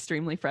can be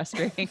extremely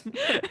frustrating.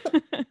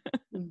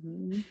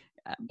 Mm-hmm.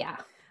 Yeah.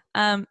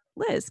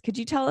 Liz, could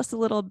you tell us a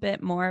little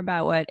bit more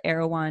about what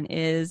Erewhon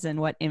is and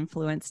what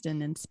influenced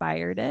and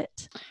inspired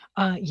it?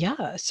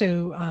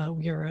 So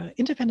we're an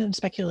independent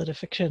speculative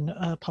fiction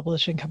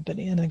publishing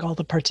company, and I think all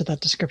the parts of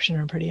that description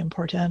are pretty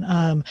important.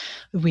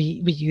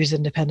 We use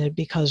independent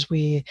because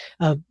we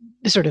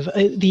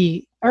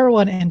the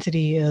Erewhon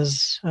entity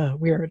is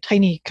we're a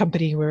tiny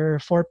company. We're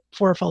four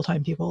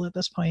full-time people at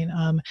this point,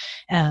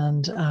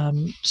 and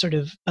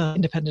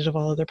independent of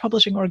all other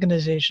publishing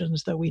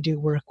organizations that we do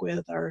work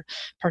with. Our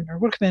partner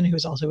Workman, who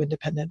is also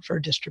independent for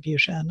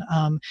distribution,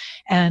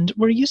 and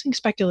we're using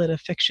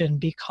speculative fiction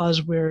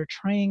because we're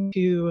trying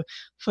to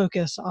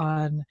focus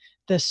on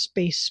the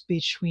space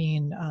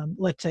between,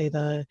 let's say,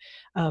 the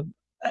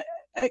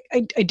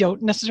I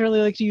don't necessarily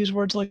like to use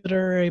words like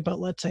literary, but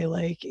let's say,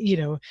 like,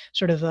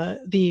 sort of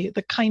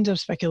the kinds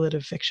of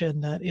speculative fiction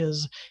that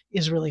is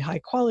really high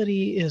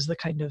quality, is the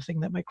kind of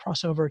thing that might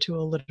cross over to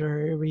a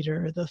literary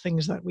reader, the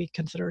things that we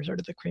consider sort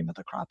of the cream of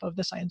the crop of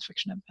the science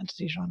fiction and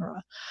fantasy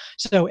genre.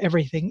 So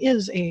everything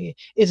is a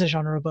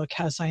genre book,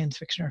 has science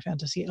fiction or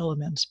fantasy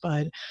elements,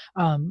 but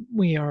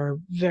we are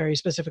very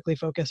specifically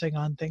focusing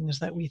on things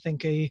that we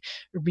think a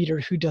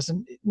reader who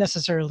doesn't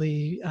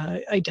necessarily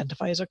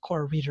identify as a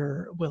core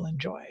reader will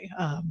enjoy.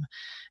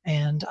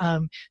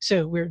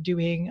 So we're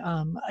doing,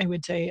 I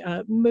would say,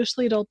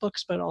 mostly adult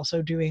books, but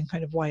also doing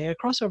kind of YA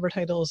crossover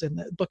titles, and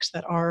the books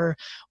that are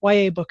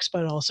YA books,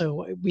 but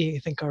also we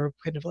think are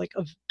kind of like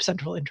of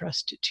central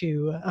interest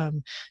to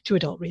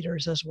adult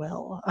readers as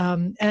well.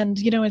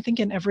 I think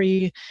in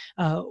every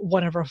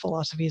one of our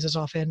philosophies is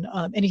often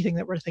anything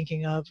that we're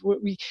thinking of,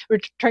 we're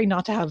trying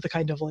not to have the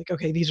kind of like,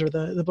 okay, these are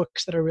the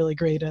books that are really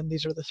great and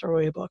these are the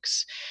throwaway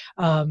books.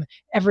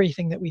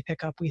 Everything that we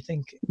pick up, we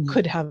think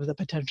could have the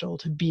potential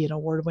to be an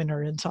award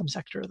winner in some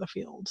sector of the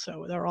field.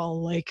 So they're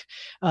all like,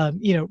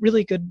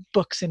 really good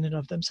books in and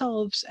of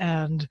themselves.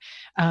 And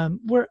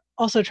we're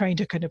also trying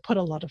to kind of put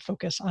a lot of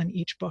focus on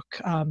each book,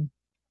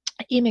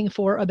 aiming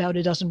for about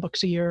a dozen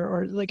books a year,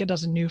 or like a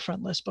dozen new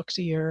frontlist books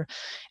a year.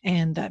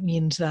 And that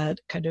means that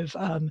kind of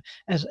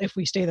as if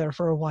we stay there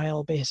for a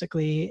while,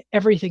 basically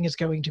everything is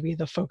going to be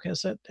the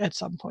focus at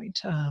some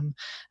point.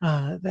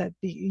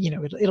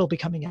 It'll be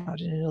coming out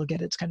and it'll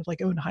get its kind of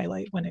like own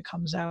highlight when it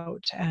comes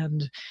out.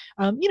 And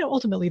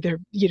ultimately there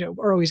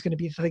are always going to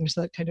be things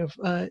that kind of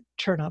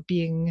turn up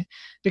being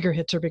bigger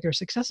hits or bigger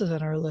successes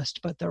on our list,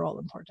 but they're all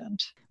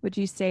important. Would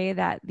you say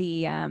that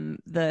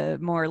the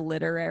more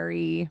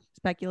literary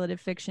speculative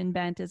fiction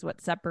bent is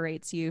what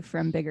separates you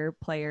from bigger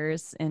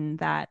players in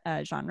that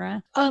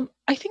genre?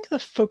 I think the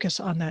focus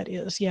on that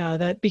is,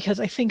 that because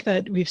I think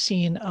that we've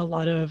seen a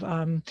lot of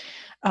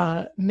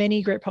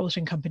many great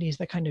publishing companies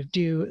that kind of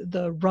do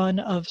the run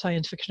of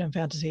science fiction and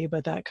fantasy,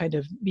 but that kind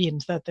of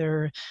means that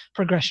their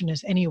progression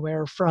is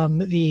anywhere from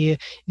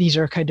these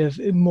are kind of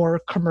more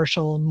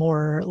commercial,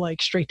 more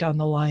like straight down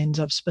the lines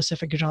of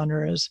specific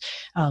genres,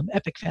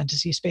 epic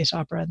fantasy, space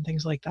opera, and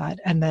things like that.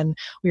 And then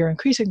we are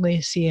increasingly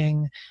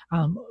seeing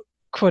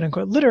quote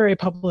unquote literary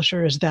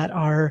publishers that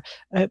are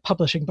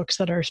publishing books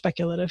that are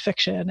speculative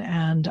fiction,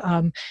 and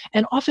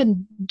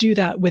often do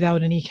that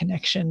without any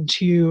connection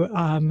to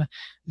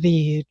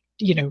the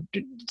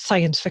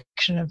science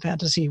fiction and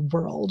fantasy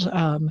world.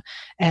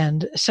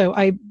 And so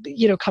I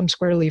come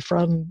squarely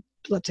from,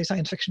 let's say,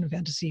 science fiction and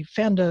fantasy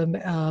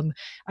fandom.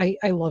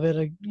 I love it.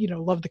 I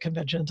love the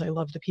conventions. I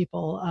love the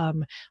people.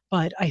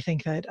 But I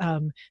think that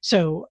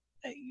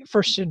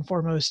first and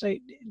foremost,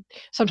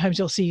 sometimes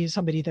you'll see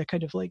somebody that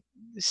kind of like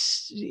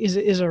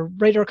is a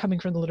writer coming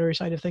from the literary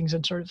side of things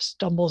and sort of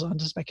stumbles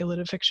onto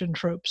speculative fiction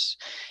tropes,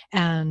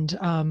 and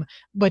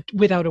but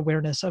without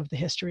awareness of the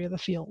history of the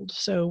field.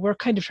 So we're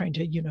kind of trying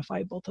to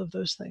unify both of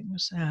those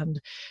things, and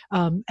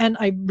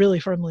I really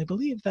firmly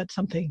believe that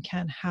something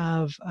can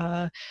have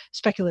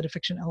speculative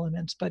fiction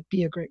elements but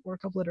be a great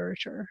work of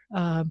literature.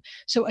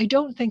 So I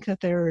don't think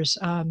that there's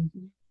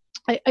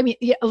I mean,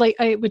 yeah, like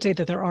I would say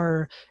that there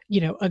are,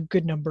 a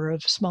good number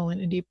of small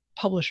and indie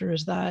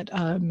publishers that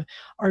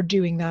are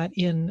doing that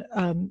in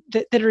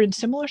that are in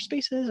similar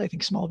spaces. I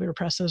think Small Beer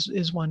Press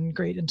is one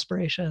great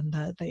inspiration,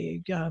 that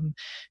they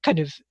kind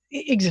of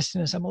exist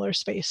in a similar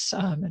space,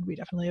 and we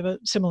definitely have a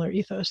similar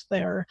ethos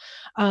there.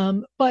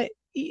 But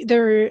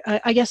there,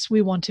 I guess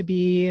we want to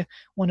be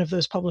one of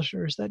those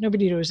publishers that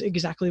nobody knows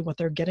exactly what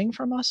they're getting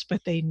from us,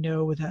 but they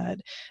know that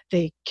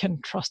they can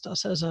trust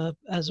us as a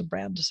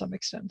brand to some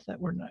extent, that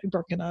we're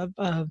gonna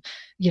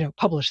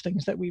publish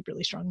things that we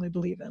really strongly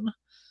believe in.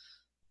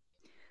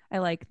 I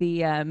like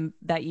the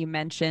that you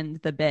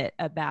mentioned the bit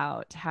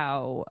about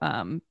how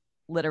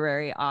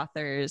literary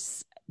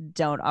authors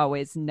don't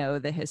always know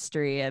the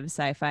history of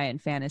sci-fi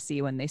and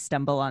fantasy when they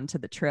stumble onto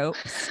the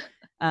tropes.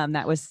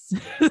 That was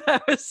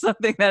that was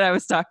something that I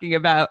was talking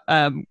about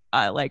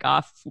like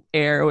off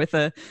air with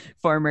a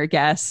former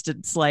guest.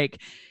 It's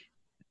like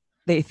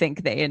they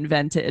think they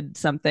invented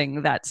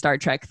something that Star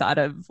Trek thought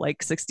of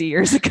like 60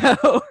 years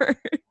ago.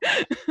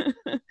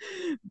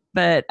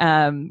 But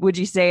would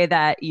you say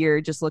that you're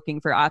just looking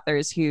for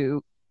authors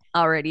who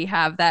already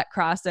have that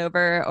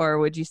crossover, or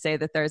would you say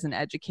that there's an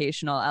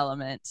educational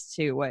element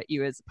to what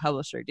you as a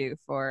publisher do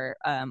for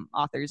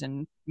authors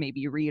and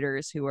maybe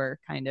readers who are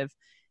kind of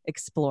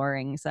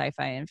exploring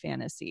sci-fi and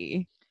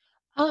fantasy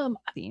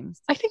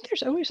themes? I think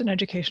there's always an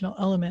educational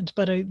element,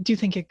 but I do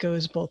think it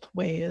goes both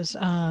ways.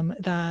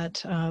 I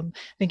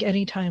think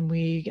anytime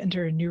we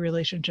enter a new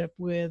relationship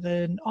with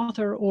an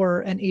author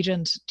or an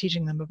agent,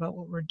 teaching them about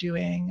what we're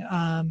doing,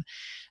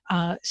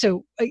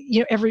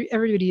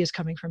 everybody is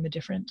coming from a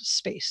different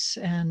space,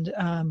 and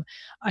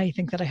I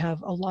think that I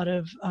have a lot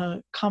of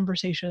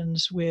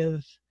conversations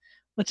with,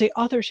 let's say,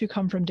 authors who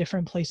come from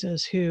different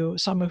places, who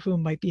some of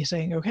whom might be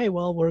saying, okay,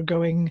 well, we're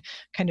going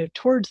kind of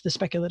towards the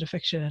speculative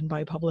fiction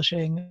by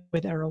publishing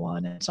with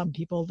Erewhon, and some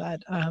people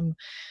that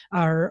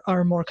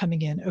are more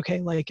coming in,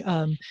 okay, like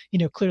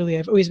clearly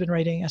I've always been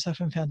writing SF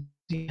and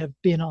fantasy, have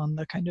been on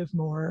the kind of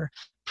more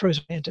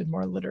prose-oriented,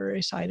 more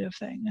literary side of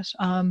things,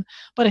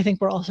 but I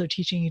think we're also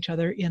teaching each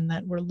other in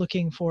that we're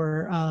looking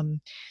for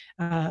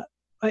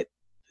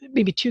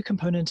maybe two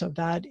components of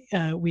that.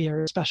 We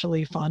are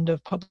especially fond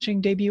of publishing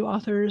debut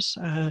authors.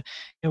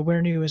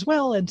 We're new as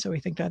well, and so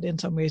we think that in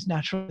some ways,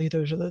 naturally,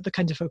 those are the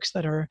kinds of folks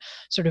that are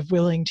sort of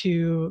willing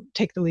to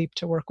take the leap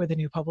to work with a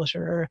new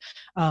publisher.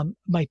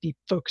 Might be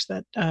folks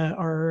that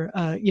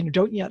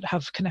don't yet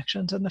have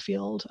connections in the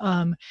field.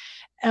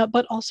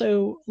 But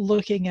also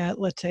looking at,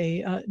 let's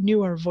say,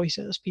 newer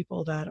voices,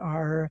 people that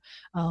are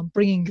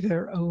bringing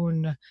their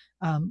own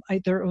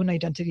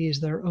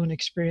identities, their own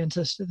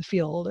experiences to the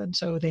field. And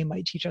so they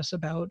might teach us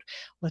about,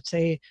 let's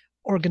say,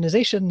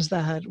 organizations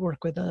that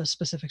work with a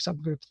specific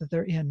subgroup that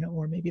they're in,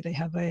 or maybe they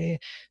have a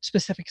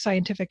specific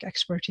scientific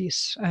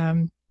expertise.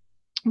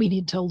 We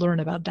need to learn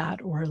about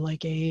that, or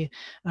like a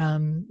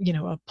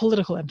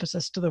political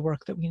emphasis to the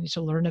work that we need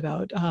to learn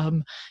about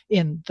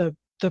in the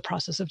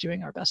process of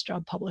doing our best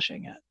job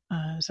publishing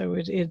it. So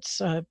it's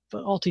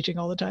all teaching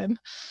all the time.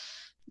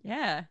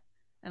 Yeah.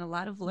 And a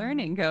lot of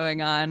learning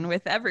going on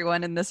with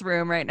everyone in this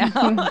room right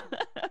now.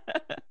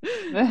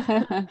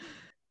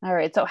 All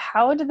right. So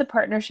how did the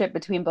partnership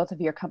between both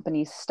of your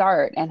companies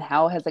start, and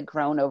how has it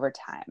grown over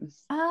time?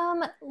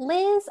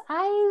 Liz,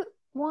 I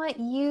want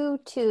you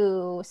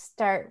to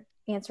start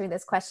answering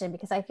this question,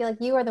 because I feel like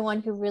you are the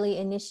one who really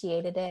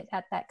initiated it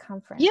at that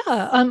conference.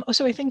 Yeah.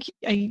 So I think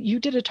you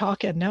did a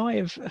talk, and now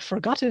I've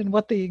forgotten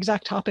what the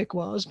exact topic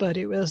was, but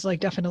it was like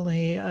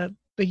definitely a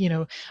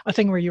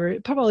thing where you were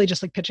probably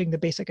just like pitching the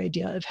basic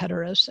idea of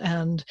heteros.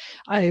 And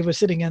I was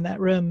sitting in that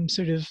room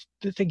sort of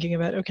thinking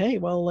about, okay,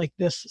 well, like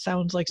this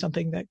sounds like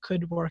something that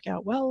could work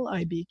out well.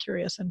 I'd be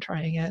curious in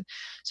trying it.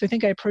 So I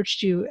think I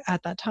approached you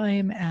at that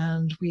time,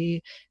 and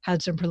we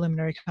had some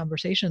preliminary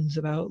conversations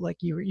about, like,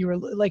 you were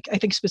like, I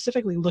think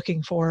specifically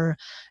looking for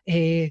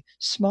a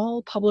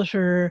small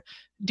publisher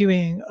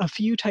doing a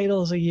few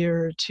titles a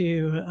year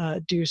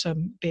to do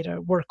some beta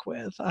work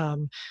with,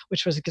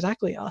 which was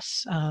exactly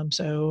us.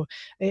 So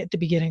at the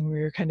beginning,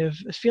 we were kind of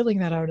feeling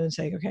that out and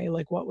saying, okay,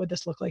 like, what would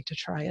this look like to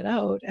try it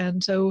out?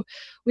 And so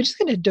we just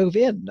kind of dove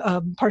in,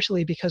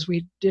 partially because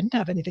we didn't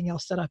have anything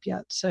else set up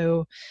yet.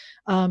 So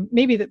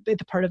maybe the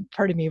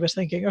part of me was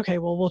thinking, okay,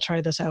 well, we'll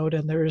try this out,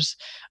 and there's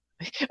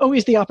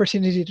always the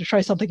opportunity to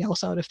try something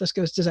else out if this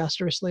goes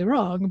disastrously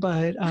wrong.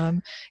 But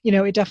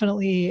it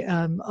definitely,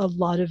 a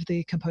lot of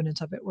the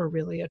components of it were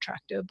really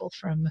attractive, both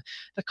from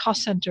the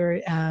cost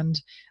center and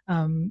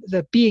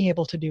the being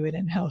able to do it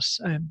in-house.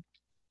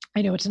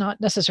 I know it's not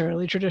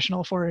necessarily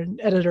traditional for an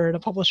editor and a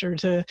publisher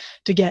to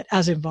get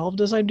as involved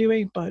as I'm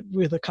doing, but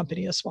with a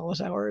company as small as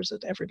ours,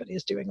 everybody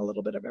is doing a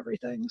little bit of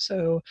everything.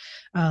 So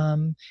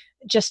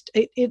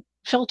it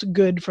felt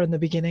good from the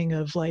beginning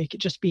of like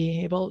just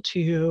being able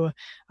to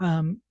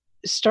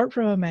start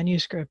from a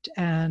manuscript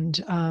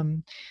and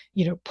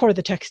pour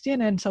the text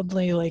in, and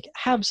suddenly like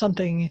have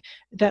something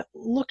that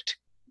looked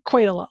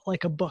quite a lot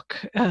like a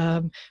book.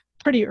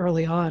 pretty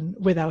early on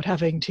without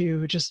having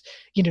to just,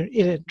 in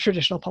a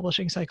traditional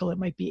publishing cycle, it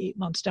might be 8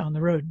 months down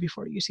the road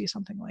before you see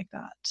something like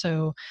that.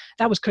 So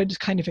that was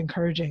kind of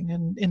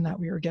encouraging in that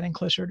we were getting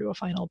closer to a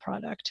final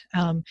product.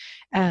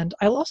 And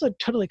I'll also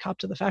totally cop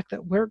to the fact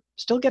that we're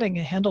still getting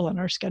a handle on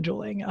our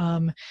scheduling.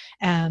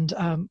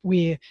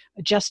 We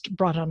just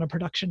brought on a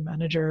production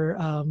manager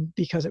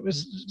because it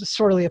was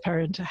sorely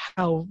apparent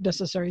how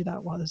necessary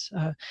that was.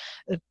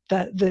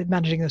 That the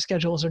managing the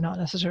schedules are not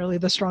necessarily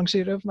the strong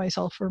suit of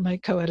myself or my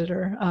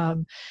co-editor.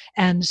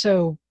 And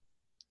so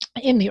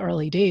in the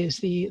early days,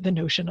 the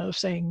notion of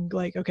saying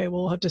like, okay,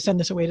 we'll have to send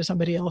this away to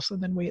somebody else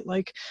and then wait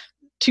like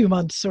 2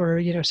 months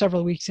or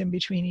several weeks in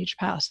between each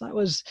pass, that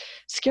was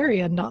scary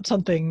and not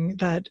something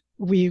that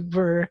we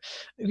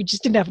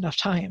just didn't have enough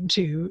time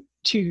to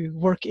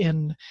work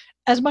in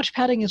as much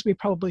padding as we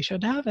probably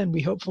should have, and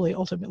we hopefully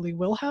ultimately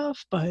will have.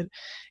 But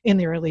in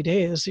the early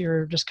days,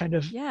 you're just kind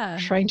of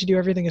trying to do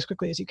everything as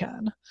quickly as you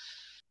can.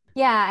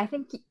 Yeah, I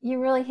think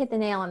you really hit the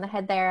nail on the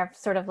head there of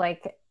sort of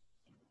like,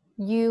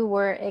 you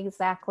were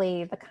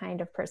exactly the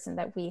kind of person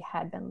that we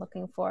had been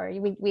looking for.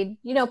 We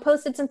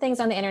posted some things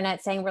on the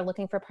internet saying we're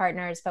looking for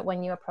partners, but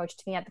when you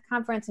approached me at the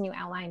conference and you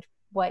outlined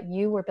what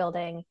you were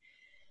building,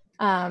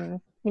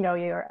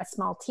 you're a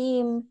small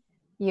team,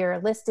 your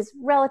list is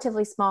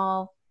relatively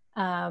small,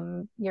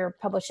 you're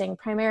publishing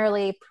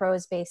primarily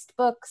prose-based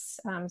books,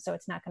 so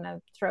it's not going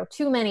to throw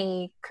too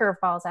many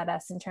curveballs at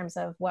us in terms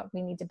of what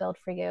we need to build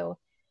for you.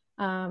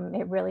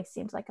 It really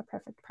seems like a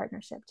perfect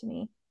partnership to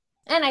me.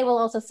 And I will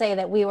also say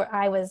that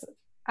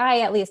I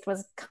at least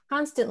was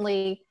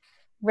constantly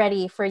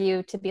ready for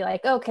you to be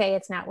like, okay,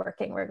 it's not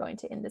working, we're going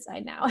to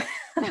InDesign now.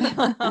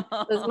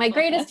 It was my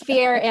greatest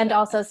fear, and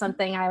also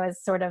something I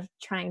was sort of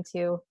trying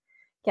to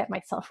get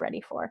myself ready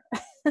for.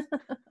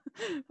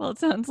 Well, it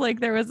sounds like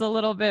there was a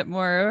little bit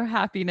more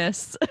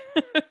happiness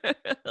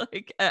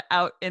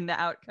out in the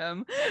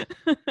outcome.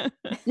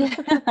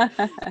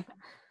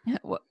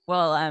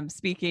 Well,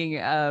 speaking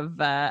of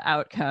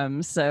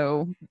outcomes,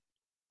 so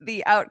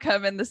the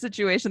outcome and the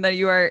situation that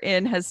you are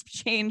in has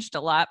changed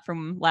a lot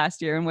from last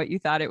year and what you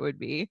thought it would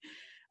be.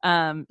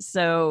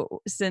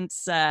 So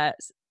since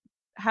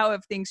how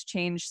have things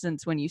changed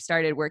since when you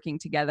started working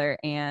together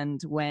and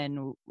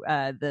when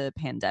the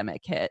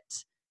pandemic hit?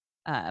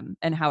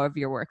 And how have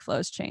your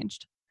workflows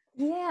changed?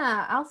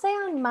 Yeah, I'll say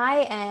on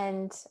my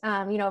end,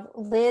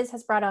 Liz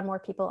has brought on more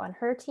people on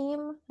her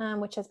team,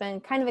 which has been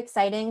kind of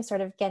exciting,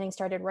 sort of getting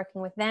started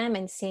working with them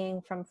and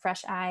seeing from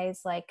fresh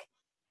eyes, like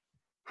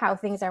how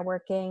things are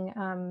working.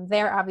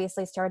 They're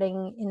obviously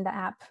starting in the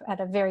app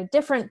at a very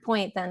different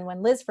point than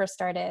when Liz first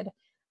started.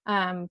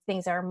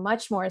 Things are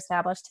much more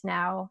established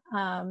now.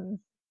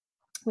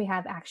 We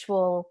have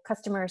actual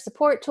customer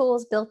support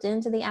tools built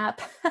into the app,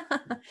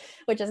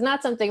 which is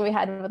not something we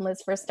had when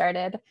Liz first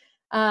started.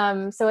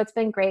 So it's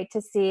been great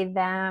to see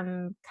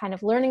them kind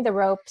of learning the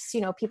ropes,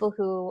 people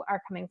who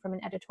are coming from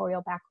an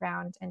editorial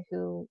background and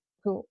who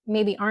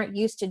maybe aren't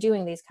used to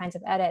doing these kinds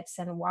of edits,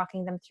 and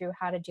walking them through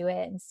how to do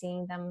it and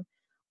seeing them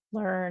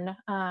learn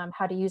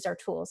how to use our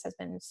tools has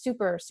been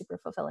super, super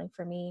fulfilling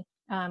for me.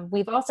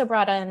 We've also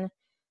brought in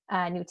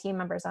new team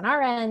members on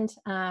our end,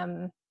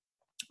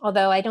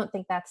 although I don't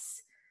think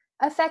that's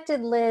affected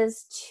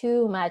Liz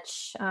too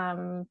much.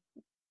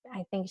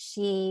 I think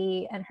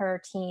she and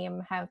her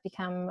team have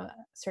become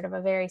sort of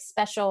a very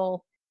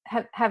special,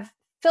 have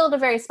filled a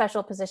very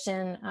special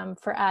position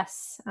for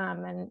us,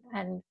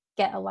 and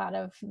get a lot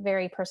of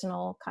very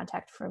personal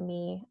contact from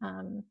me,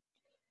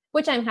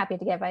 which I'm happy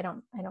to give. I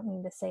don't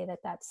mean to say that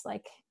that's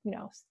like,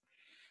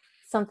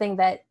 something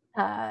that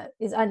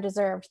is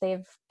undeserved.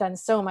 They've done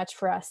so much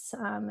for us,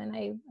 and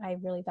I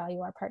really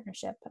value our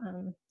partnership.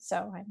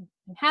 So I'm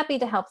happy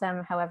to help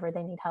them however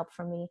they need help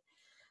from me.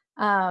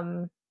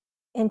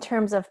 In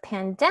terms of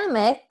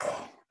pandemic,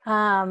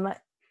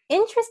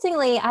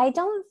 interestingly, I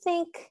don't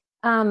think,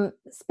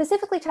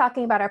 specifically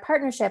talking about our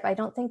partnership, I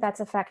don't think that's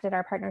affected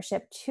our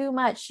partnership too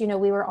much.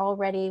 We were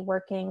already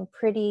working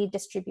pretty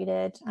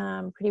distributed,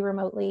 pretty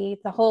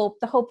remotely. The whole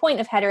point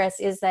of Heterus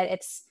is that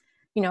it's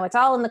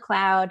all in the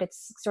cloud.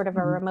 It's sort of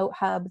a remote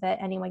hub that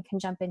anyone can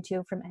jump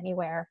into from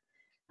anywhere.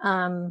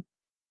 As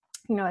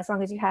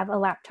long as you have a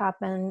laptop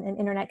and an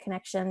internet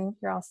connection,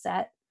 you're all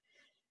set.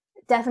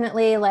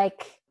 Definitely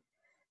like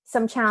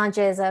some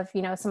challenges of,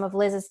 some of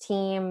Liz's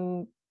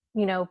team,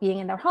 being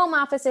in their home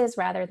offices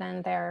rather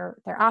than their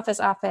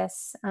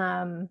office,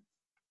 and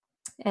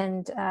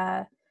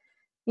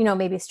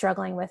maybe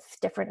struggling with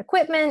different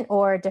equipment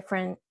or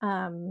different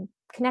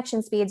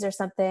connection speeds or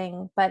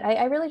something. But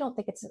I really don't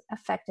think it's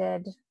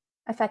affected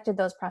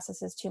those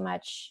processes too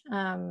much.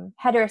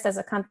 Heterus as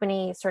a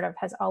company sort of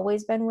has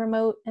always been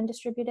remote and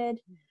distributed.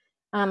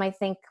 I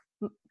think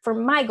for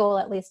my goal,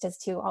 at least, is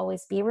to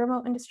always be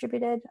remote and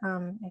distributed.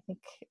 I think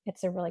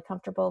it's a really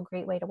comfortable,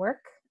 great way to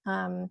work.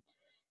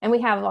 And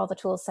we have all the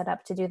tools set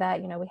up to do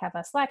that. We have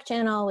a Slack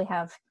channel, we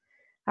have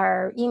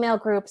our email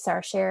groups,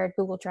 our shared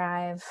Google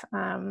Drive,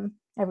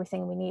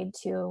 everything we need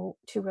to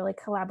really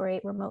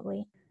collaborate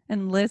remotely.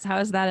 And Liz, how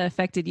has that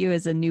affected you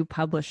as a new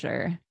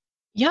publisher?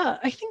 Yeah,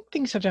 I think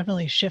things have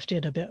definitely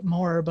shifted a bit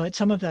more, but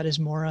some of that is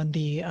more on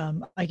the,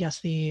 I guess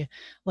the,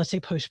 let's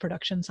say,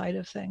 post-production side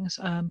of things.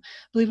 I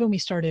believe when we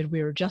started,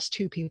 we were just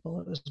two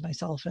people. It was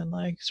myself and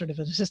like sort of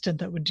an assistant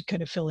that would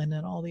kind of fill in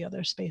all the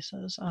other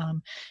spaces.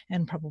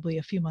 And probably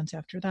a few months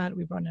after that,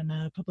 we brought in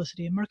a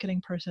publicity and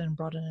marketing person,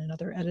 brought in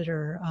another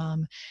editor,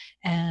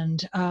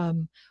 and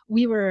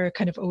we were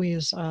kind of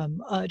always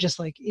just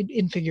like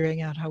in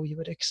figuring out how we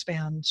would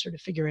expand, sort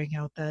of figuring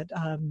out that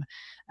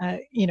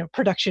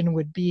production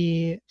would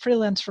be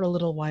freelance for a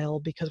little while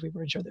because we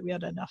weren't sure that we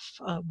had enough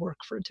work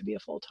for it to be a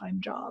full-time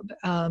job.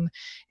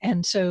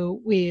 And so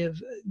we've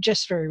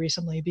just very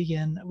recently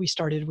we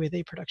started with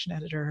a production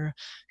editor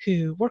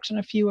who works on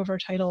a few of our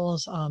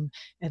titles.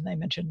 And I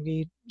mentioned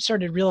we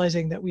started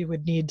realizing that we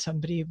would need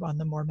somebody on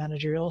the more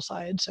managerial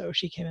side. So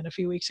she came in a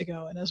few weeks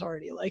ago and is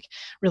already like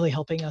really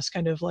helping us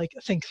kind of like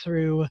think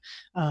through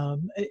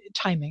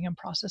timing and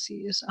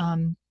processes.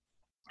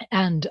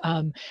 And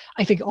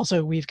I think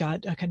also we've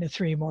got kind of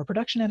 3 more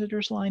production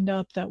editors lined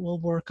up that will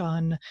work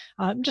on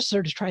just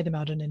sort of try them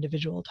out on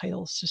individual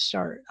titles to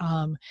start.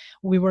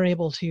 We were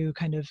able to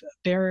kind of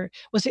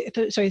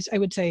so I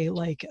would say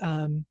like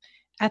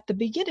at the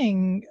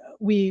beginning,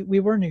 we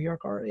were New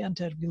York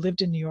oriented. We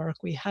lived in New York.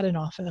 We had an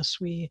office.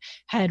 We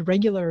had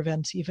regular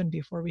events even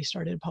before we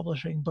started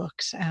publishing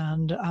books.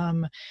 And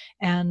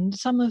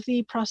some of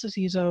the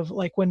processes of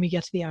like when we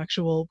get to the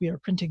actual, we are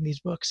printing these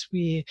books,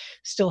 we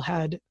still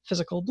had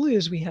physical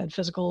blues. We had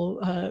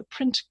physical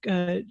print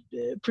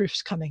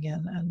proofs coming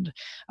in. And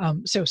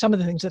so some of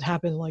the things that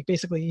happened, like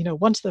basically,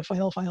 once the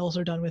final files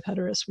are done with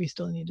Heteris, we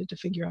still needed to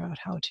figure out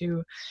how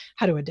to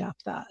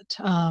adapt that.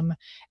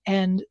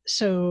 And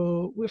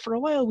so for a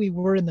while we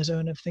were in the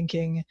zone of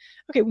thinking,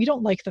 okay, we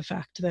don't like the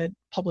fact that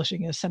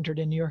publishing is centered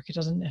in New York. It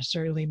doesn't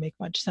necessarily make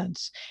much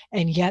sense.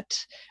 And yet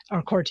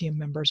our core team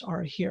members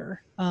are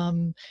here.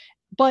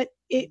 But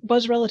it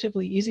was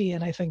relatively easy.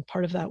 And I think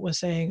part of that was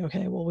saying,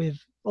 okay, well,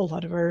 a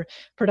lot of our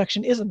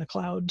production is in the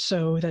cloud.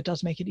 So that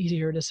does make it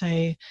easier to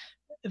say,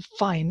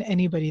 fine,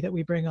 anybody that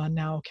we bring on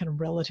now can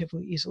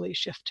relatively easily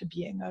shift to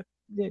being a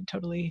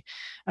totally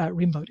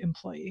remote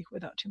employee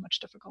without too much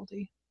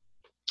difficulty.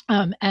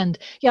 And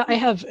yeah, I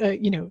have,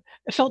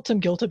 felt some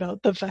guilt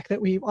about the fact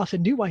that we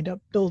often do wind up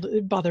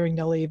bothering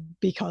Nellie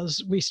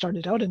because we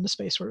started out in the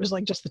space where it was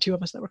like just the 2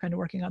 of us that were kind of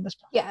working on this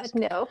process.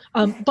 Yeah,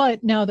 no.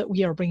 But now that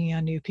we are bringing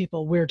on new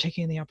people, we're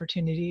taking the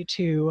opportunity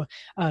to,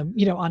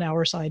 on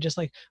our side, just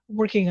like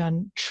working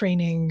on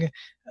training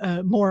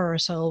more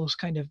ourselves,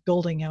 kind of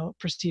building out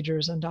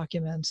procedures and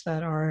documents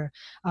that are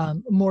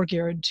more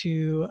geared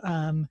to,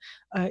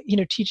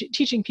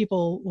 teaching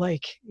people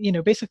like,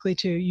 basically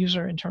to use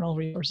our internal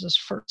resources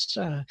first.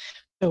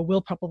 So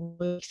we'll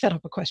probably set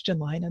up a question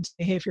line and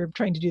say, hey, if you're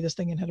trying to do this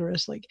thing in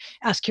Heteris, like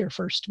ask here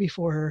first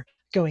before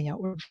going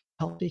out with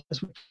help,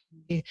 because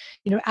we,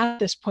 at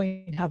this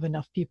point have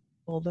enough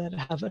people that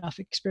have enough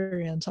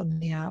experience on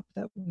the app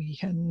that we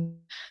can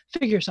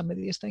figure some of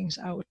these things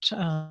out.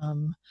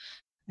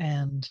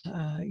 And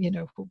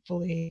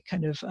hopefully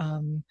kind of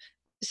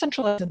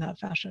centralize in that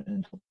fashion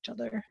and help each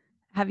other.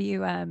 Have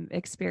you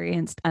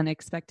experienced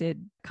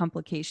unexpected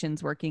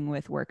complications working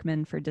with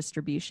Workman for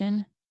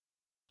distribution?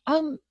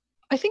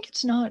 I think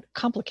it's not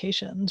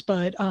complications,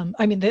 but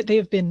I mean, they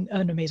have been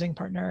an amazing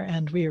partner,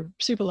 and we're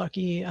super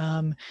lucky.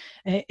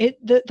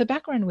 The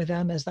background with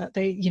them is that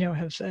they,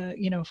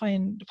 have,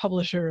 find a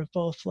publisher of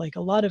both like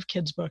a lot of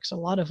kids' books, a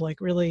lot of like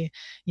really,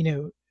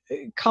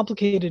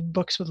 complicated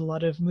books with a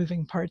lot of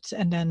moving parts,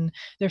 and then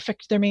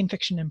their main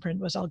fiction imprint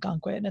was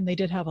Algonquin, and they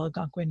did have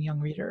Algonquin young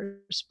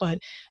readers, but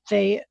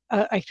they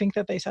I think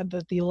that they said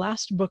that the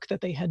last book that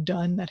they had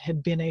done that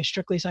had been a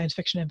strictly science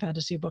fiction and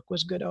fantasy book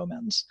was Good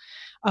Omens.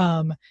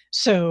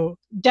 So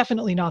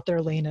definitely not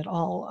their lane at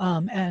all.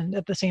 And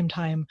at the same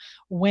time,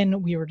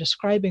 when we were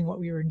describing what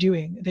we were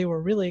doing, they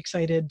were really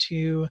excited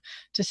to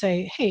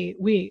say, hey,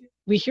 we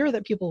hear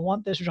that people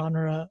want this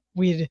genre.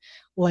 We'd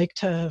like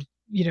to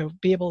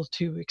be able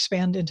to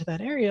expand into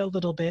that area a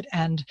little bit.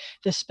 And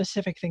the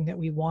specific thing that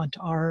we want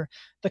are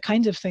the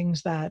kinds of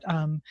things that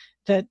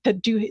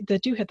that do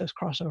hit those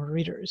crossover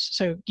readers.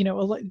 So,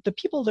 the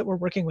people that we're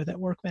working with at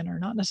Workman are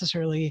not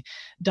necessarily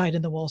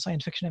dyed-in-the-wool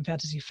science fiction and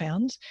fantasy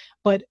fans,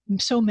 but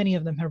so many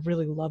of them have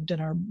really loved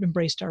and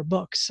embraced our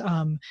books,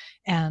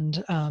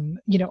 and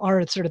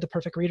are sort of the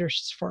perfect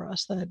readers for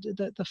us. That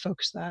the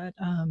folks that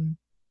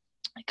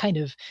kind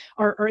of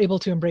are able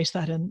to embrace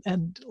that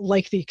and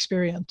like the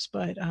experience,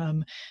 but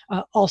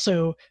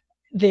also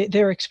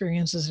their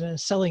experiences in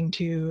selling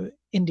to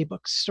indie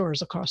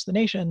bookstores across the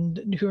nation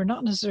who are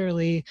not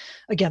necessarily,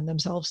 again,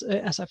 themselves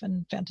SF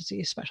and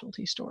fantasy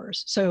specialty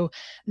stores. So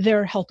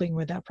they're helping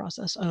with that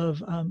process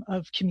of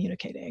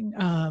communicating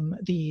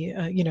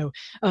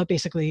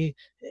basically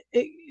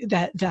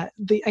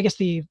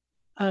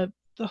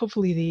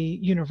hopefully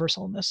the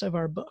universalness of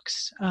our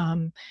books.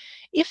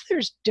 If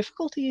there's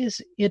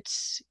difficulties,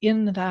 it's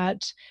in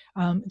that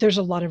there's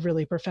a lot of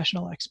really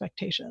professional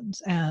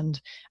expectations, and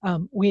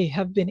we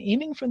have been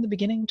aiming from the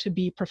beginning to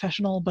be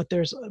professional, but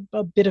there's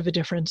a bit of a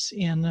difference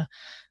in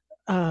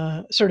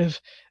sort of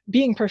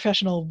being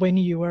professional when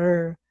you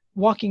are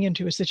walking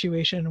into a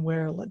situation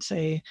where, let's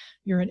say,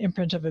 you're an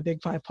imprint of a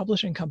big 5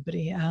 publishing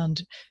company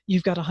and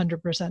you've got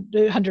 100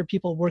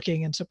 people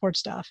working in support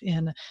staff,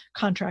 in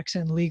contracts,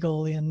 in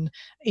legal, in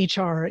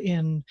HR,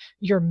 in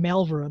your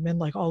mailroom, and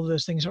like all of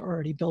those things are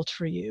already built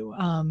for you,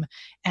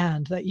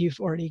 and that you've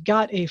already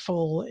got a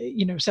full,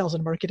 sales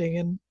and marketing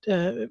and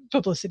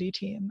publicity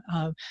team.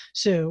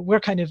 So we're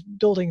kind of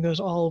building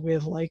those all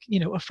with like,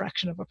 a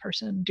fraction of a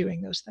person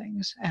doing those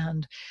things.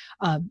 And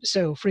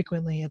so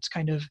frequently it's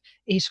kind of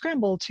a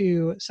scramble to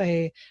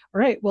say,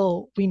 all right,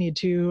 well, we need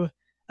to,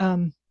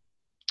 I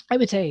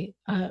would say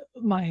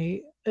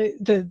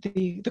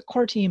the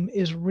core team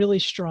is really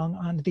strong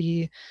on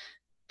the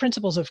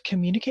principles of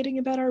communicating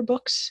about our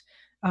books.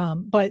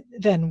 But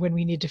then when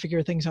we need to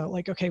figure things out,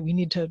 like, okay, we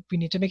need to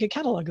make a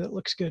catalog that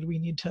looks good. We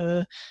need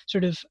to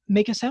sort of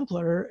make a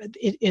sampler.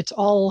 It's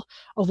all,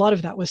 a lot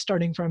of that was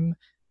starting from,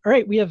 all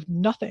right, we have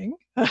nothing.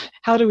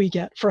 How do we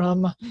get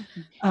from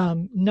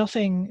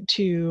nothing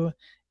to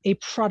a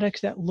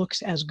product that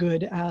looks as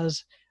good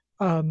as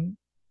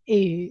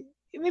maybe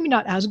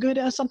not as good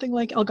as something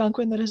like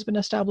Algonquin that has been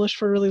established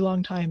for a really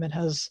long time and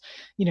has,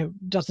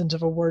 dozens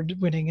of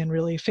award-winning and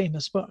really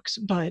famous books,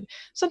 but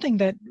something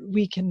that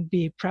we can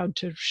be proud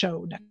to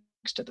show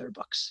next to their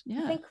books.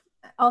 Yeah. I think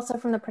also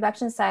from the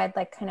production side,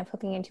 like kind of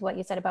hooking into what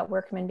you said about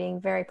Workman being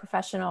very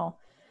professional,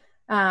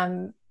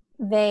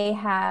 they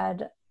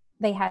had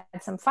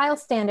some file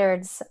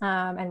standards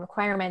and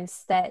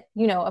requirements that,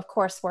 of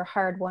course, were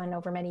hard won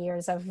over many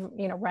years of,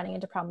 running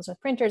into problems with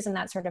printers and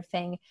that sort of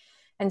thing.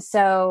 And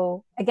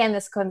so, again,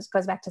 this goes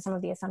back to some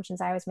of the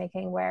assumptions I was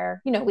making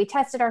where, we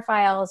tested our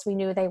files, we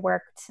knew they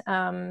worked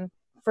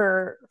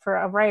for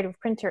a variety of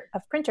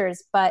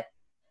printers, but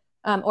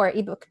or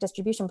ebook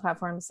distribution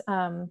platforms.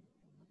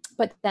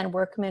 But then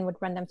Workman would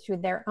run them through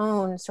their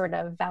own sort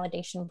of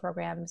validation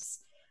programs.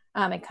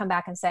 And come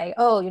back and say,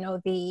 oh,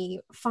 the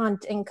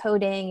font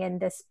encoding in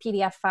this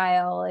PDF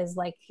file is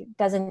like,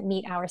 doesn't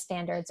meet our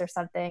standards or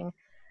something.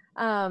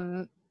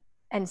 And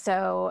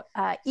so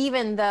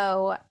even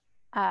though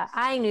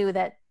I knew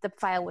that the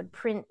file would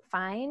print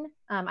fine,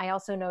 I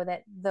also know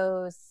that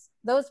those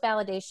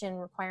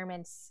validation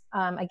requirements,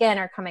 again,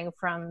 are coming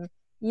from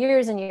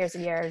years and years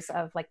and years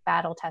of like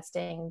battle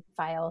testing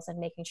files and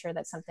making sure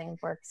that something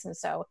works. And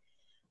so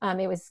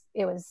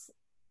it was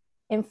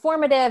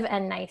informative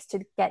and nice to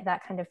get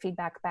that kind of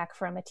feedback back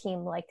from a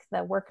team like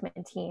the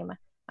Workman team,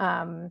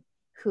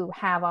 who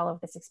have all of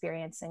this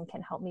experience and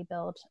can help me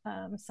build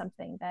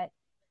something that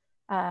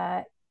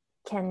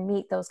can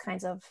meet those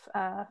kinds of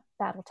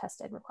battle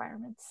tested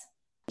requirements.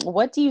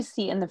 What do you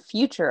see in the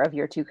future of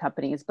your two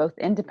companies, both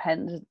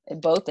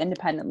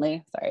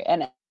independently,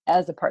 and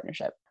as a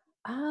partnership?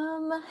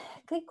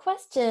 Good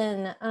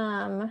question.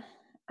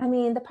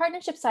 The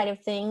partnership side of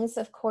things,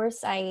 of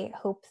course, I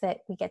hope that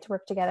we get to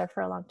work together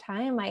for a long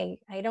time. I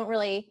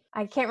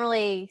can't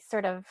really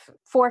sort of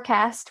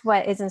forecast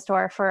what is in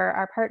store for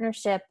our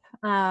partnership,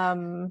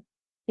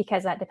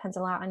 because that depends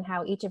a lot on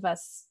how each of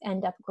us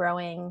end up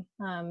growing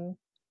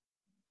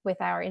with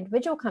our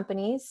individual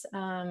companies.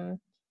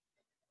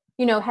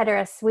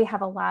 Heteris, we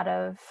have a lot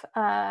of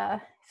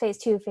phase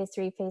 2, phase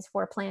 3, phase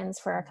 4 plans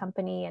for our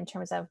company in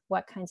terms of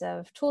what kinds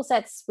of tool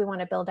sets we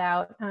want to build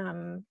out.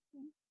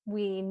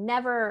 We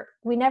never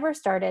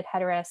started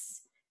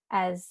Heteris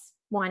as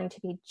wanting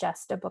to be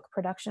just a book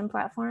production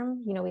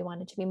platform. We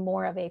wanted to be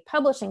more of a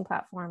publishing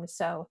platform.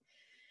 So,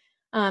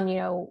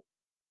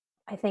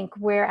 I think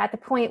we're at the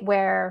point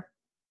where,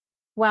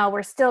 while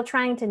we're still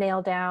trying to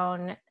nail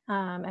down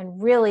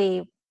and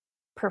really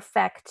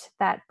perfect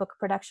that book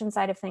production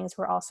side of things,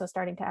 we're also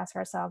starting to ask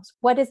ourselves,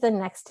 what is the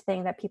next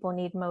thing that people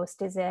need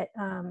most? Is it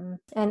an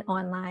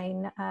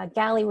online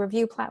galley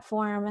review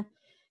platform?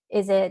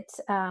 Is it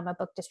a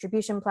book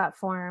distribution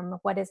platform?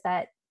 What is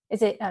that?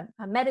 Is it a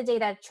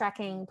metadata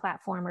tracking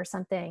platform or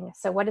something?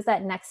 So what is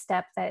that next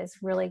step that is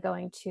really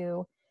going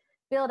to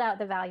build out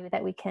the value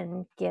that we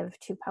can give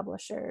to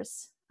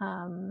publishers?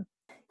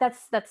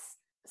 That's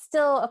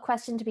still a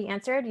question to be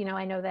answered.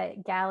 I know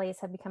that galleys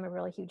have become a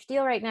really huge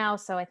deal right now,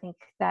 so I think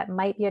that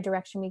might be a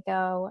direction we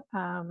go.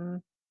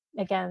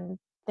 Again,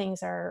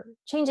 things are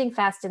changing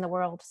fast in the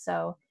world,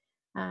 so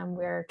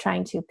we're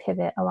trying to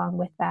pivot along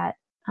with that.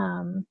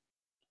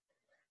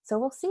 So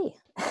we'll see.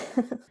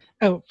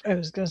 Oh, I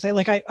was going to say,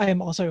 like, I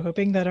am also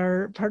hoping that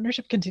our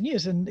partnership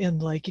continues in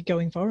like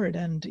going forward,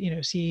 and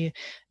see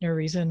no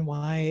reason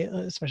why,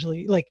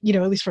 especially like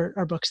at least for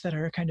our books that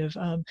are kind of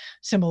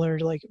similar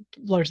to like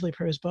largely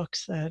prose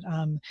books, that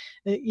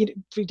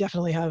we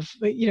definitely have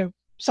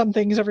some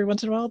things every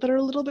once in a while that are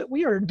a little bit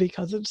weird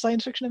because it's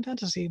science fiction and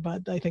fantasy,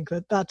 but I think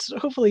that that's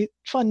hopefully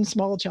fun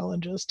small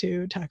challenges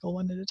to tackle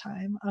one at a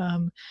time.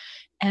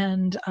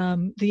 And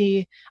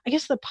I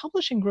guess the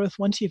publishing growth,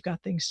 once you've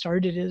got things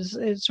started, is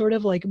sort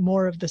of like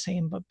more of the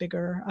same but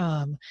bigger.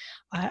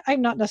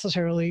 I'm not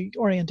necessarily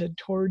oriented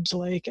towards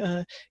like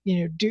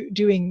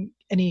doing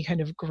any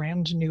kind of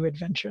grand new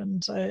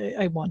inventions.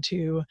 I want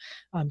to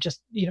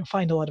just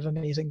find a lot of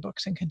amazing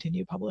books and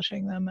continue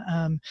publishing them.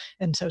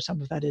 And so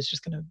some of that is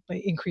just going to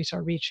increase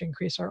our reach,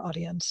 increase our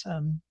audience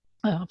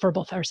for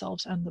both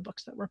ourselves and the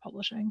books that we're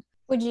publishing.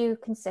 Would you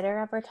consider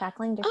ever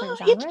tackling different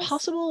It's genres?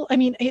 possible. I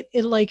mean,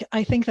 it like,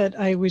 I think that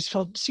I always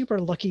felt super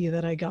lucky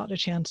that I got a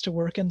chance to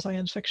work in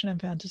science fiction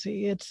and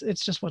fantasy.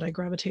 It's just what I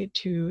gravitate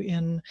to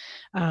in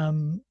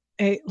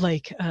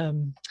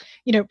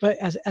but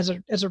as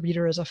a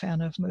reader, as a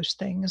fan of most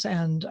things,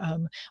 and a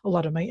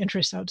lot of my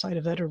interests outside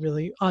of that are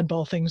really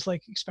oddball things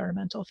like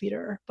experimental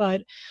theater.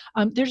 But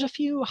there's a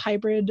few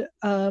hybrid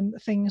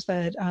things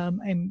that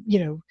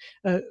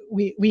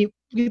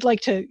we'd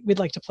like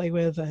to play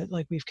with.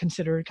 Like, we've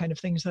considered kind of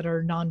things that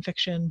are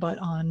nonfiction but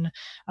on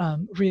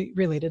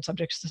related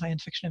subjects to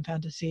science fiction and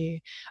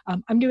fantasy.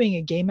 I'm doing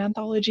a game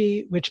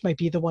anthology, which might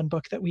be the one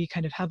book that we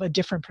kind of have a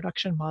different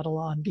production model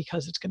on,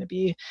 because it's going to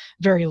be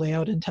very layout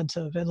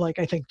intensive, and like,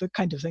 I think the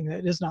kind of thing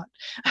that is not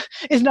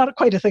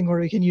quite a thing where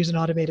we can use an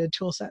automated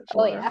tool set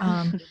for.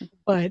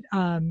 But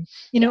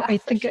I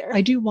think sure.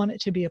 I do want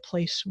it to be a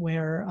place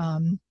where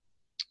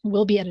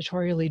will be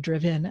editorially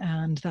driven,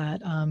 and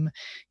that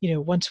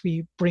once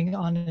we bring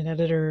on an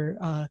editor,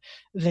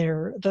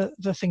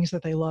 the things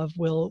that they love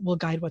will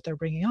guide what they're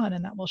bringing on,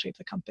 and that will shape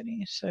the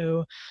company.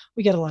 So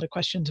we get a lot of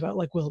questions about,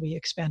 like, will we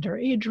expand our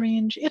age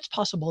range? It's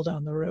possible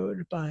down the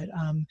road, but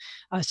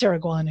Sarah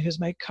Guan, who's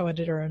my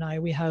co-editor,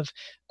 and we have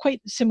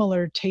quite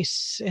similar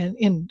tastes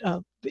in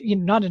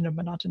not in a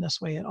monotonous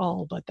way at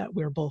all, but that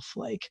we're both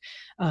like,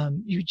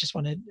 you just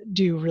want to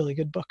do really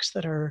good books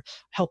that are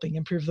helping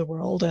improve the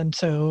world. And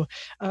so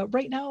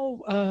right now,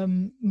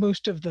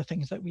 most of the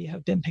things that we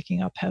have been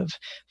picking up have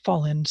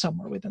fallen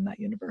somewhere within that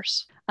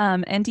universe.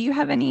 And do you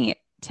have any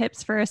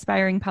tips for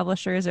aspiring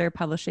publishers or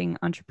publishing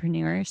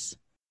entrepreneurs?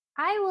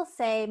 I will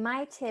say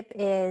my tip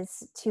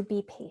is to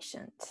be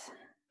patient.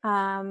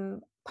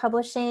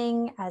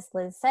 Publishing, as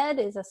Liz said,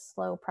 is a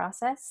slow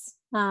process.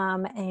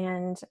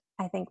 And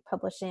I think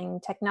publishing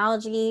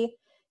technology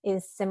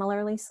is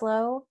similarly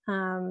slow.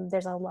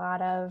 There's a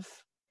lot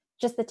of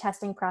just the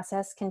testing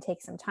process can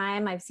take some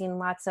time. I've seen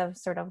lots of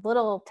sort of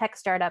little tech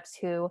startups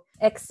who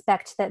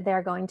expect that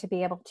they're going to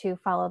be able to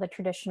follow the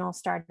traditional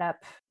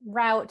startup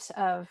route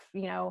of,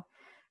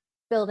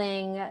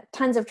 building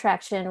tons of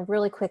traction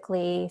really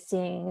quickly,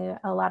 seeing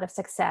a lot of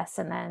success,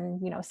 and then,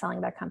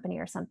 selling their company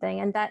or something.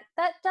 And that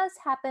does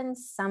happen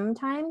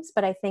sometimes,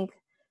 but I think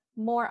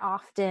more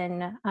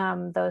often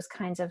those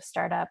kinds of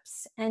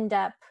startups end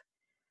up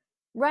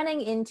running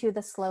into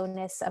the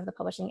slowness of the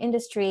publishing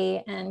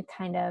industry and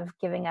kind of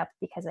giving up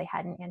because they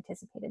hadn't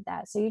anticipated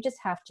that. So you just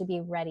have to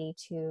be ready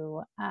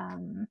to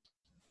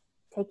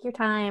take your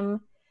time,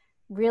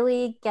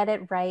 really get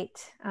it right.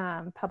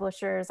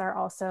 Publishers are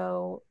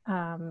also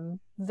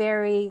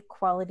very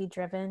quality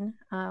driven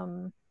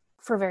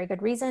for very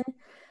good reason.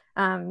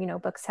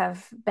 Books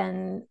have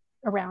been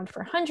around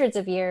for hundreds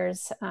of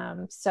years.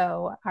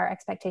 So our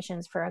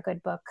expectations for a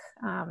good book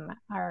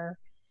are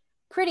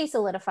pretty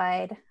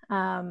solidified.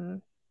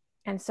 And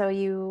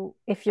so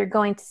if you're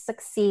going to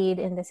succeed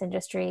in this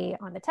industry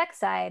on the tech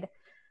side,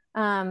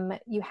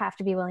 you have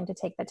to be willing to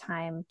take the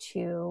time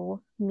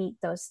to meet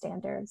those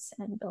standards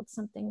and build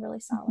something really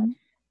solid.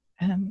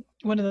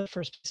 One of the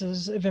first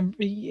pieces of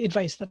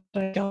advice that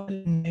I got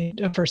in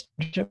my first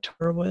internship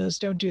tour was,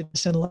 don't do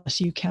this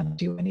unless you can't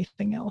do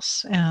anything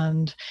else.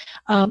 And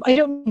I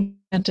don't mean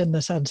in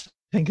the sense,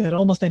 I think that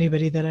almost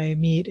anybody that I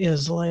meet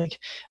is like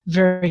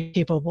very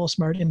capable,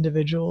 smart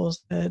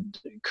individuals that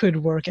could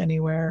work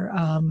anywhere.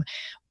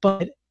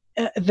 But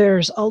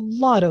there's a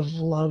lot of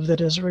love that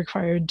is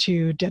required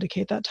to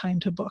dedicate that time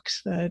to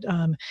books, that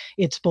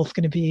it's both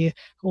going to be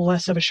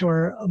less of a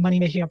sure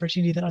money-making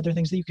opportunity than other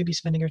things that you could be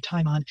spending your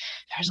time on.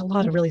 There's a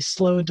lot of really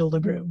slow,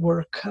 deliberate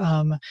work.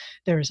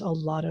 There's a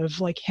lot of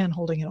like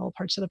hand-holding in all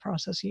parts of the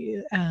process.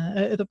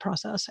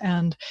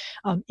 And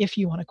if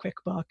you want a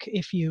quick book,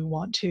 if you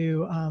want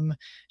to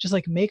just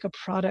like make a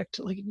product,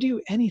 like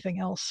do anything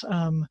else,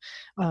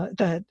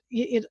 that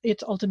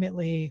it's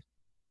ultimately,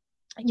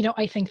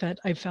 I think that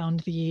I've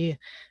found the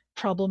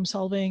problem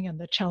solving and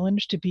the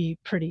challenge to be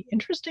pretty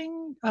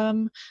interesting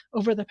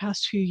over the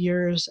past few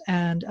years.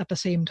 And at the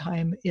same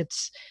time,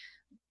 it's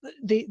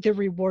the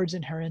rewards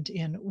inherent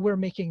in we're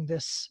making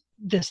this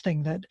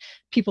thing that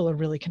people are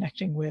really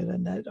connecting with,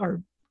 and that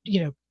are,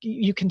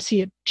 you can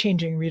see it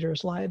changing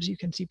readers' lives. You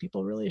can see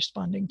people really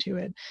responding to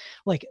it.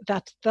 Like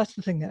that's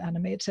the thing that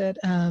animates it.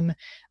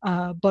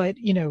 But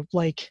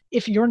like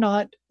if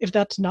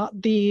that's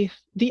not the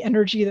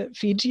energy that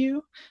feeds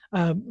you,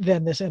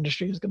 then this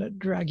industry is going to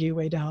drag you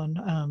way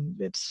down.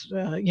 It's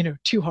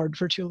too hard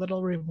for too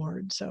little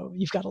reward. So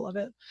you've got to love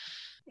it.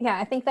 Yeah,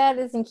 I think that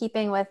is in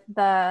keeping with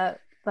the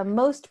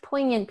most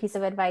poignant piece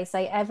of advice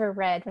I ever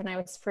read when I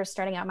was first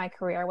starting out my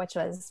career, which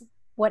was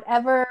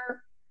whatever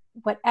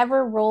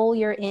role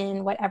you're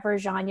in, whatever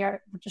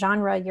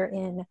genre you're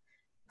in,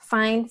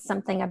 find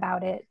something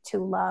about it to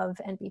love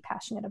and be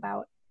passionate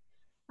about.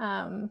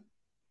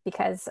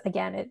 Because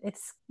again,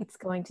 it's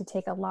going to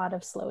take a lot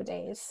of slow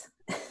days.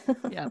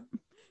 Yeah.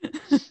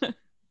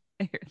 I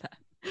hear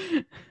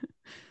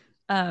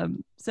that.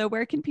 So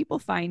where can people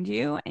find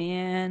you?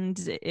 And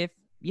if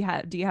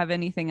do you have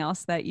anything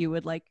else that you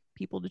would like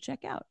people to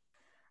check out?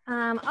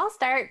 I'll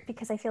start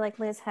because I feel like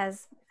Liz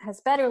has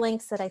better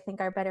links that I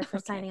think are better for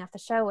signing off the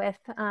show with.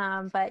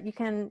 But you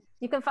can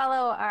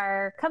follow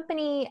our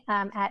company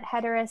at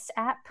Heterus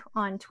App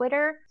on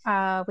Twitter.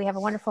 We have a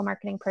wonderful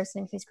marketing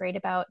person who's great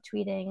about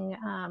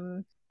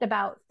tweeting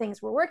about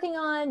things we're working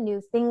on,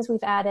 new things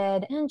we've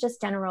added, and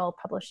just general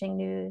publishing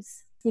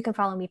news. You can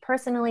follow me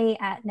personally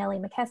at Nellie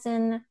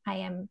McKesson. I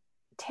am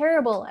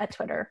terrible at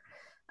Twitter,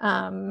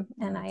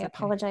 and I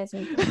apologize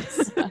in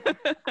advance.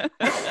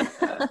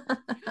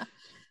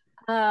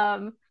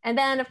 And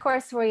then, of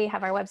course, we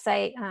have our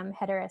website,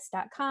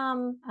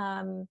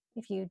 heterus.com.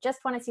 If you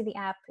just want to see the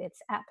app, it's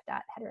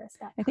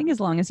app.heterus.com. I think as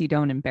long as you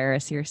don't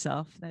embarrass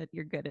yourself, that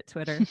you're good at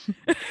Twitter.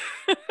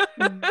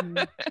 I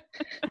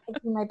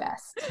do my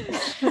best.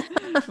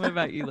 What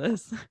about you,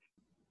 Liz?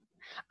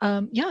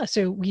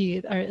 So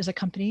we are, as a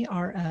company,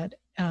 are at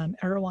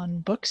Erewhon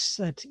Books.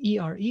 That's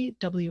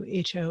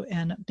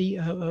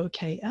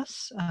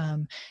EREWHONBOOKS,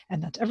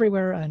 and that's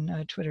everywhere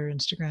on Twitter,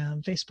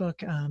 Instagram,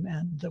 Facebook,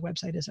 and the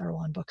website is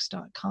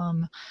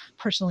erewhonbooks.com.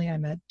 Personally,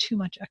 I'm at Too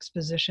Much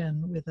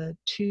Exposition with a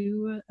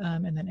 2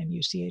 and then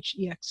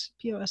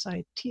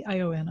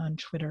MUCHEXPOSITION on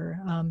Twitter.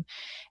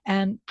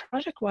 And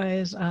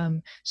project-wise,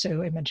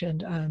 so I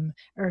mentioned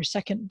our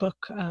second book,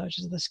 which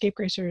is The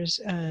Scapegracers,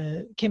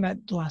 came out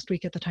last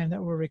week at the time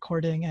that we're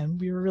recording, and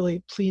we were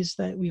really pleased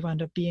that we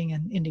wound up being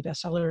an indie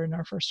bestseller in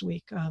our first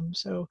week.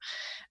 So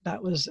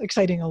that was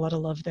exciting, a lot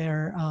of love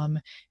there.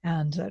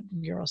 And that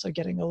we're also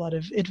getting a lot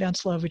of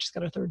advanced love. We just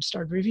got a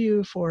 3-star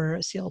review for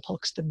C.L.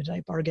 Polk's The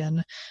Midnight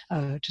Bargain,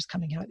 which is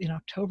coming out in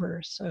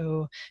October.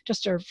 So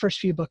just our first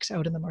few books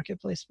out in the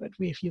marketplace, but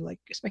if you like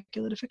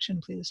speculative fiction,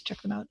 please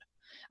check them out.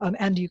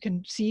 And you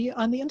can see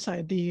on the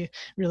inside the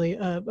really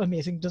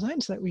amazing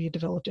designs that we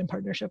developed in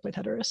partnership with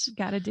Heterus.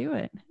 Gotta do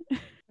it.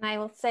 And I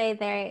will say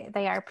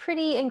they are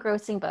pretty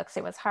engrossing books.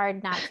 It was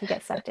hard not to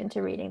get sucked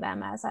into reading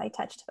them as I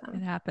touched them.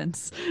 It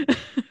happens.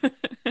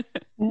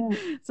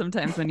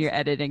 Sometimes when you're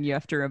editing, you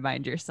have to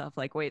remind yourself,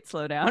 like, wait,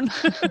 slow down.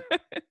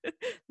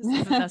 This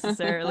isn't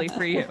necessarily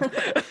for you.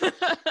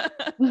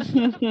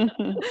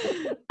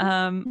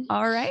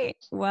 All right.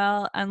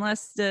 Well,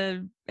 unless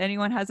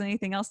anyone has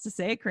anything else to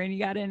say, Corinne, you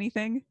got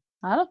anything?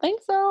 I don't think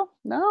so.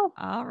 No.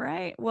 All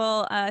right.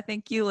 Well,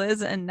 thank you,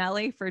 Liz and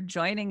Nellie, for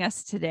joining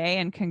us today,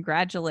 and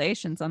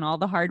congratulations on all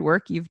the hard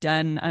work you've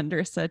done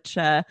under such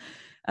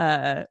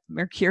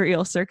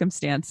mercurial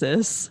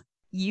circumstances.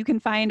 You can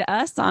find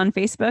us on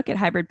Facebook at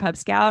Hybrid Pub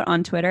Scout,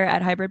 on Twitter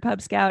at Hybrid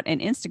Pub Scout,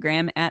 and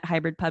Instagram at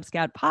Hybrid Pub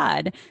Scout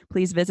Pod.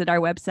 Please visit our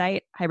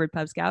website,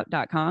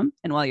 hybridpubscout.com.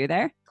 And while you're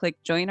there,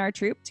 click Join Our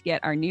Troop to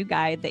get our new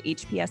guide, the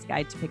HPS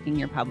Guide to Picking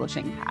Your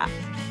Publishing Path.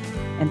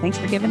 And thanks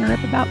for giving a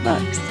rip about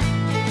books.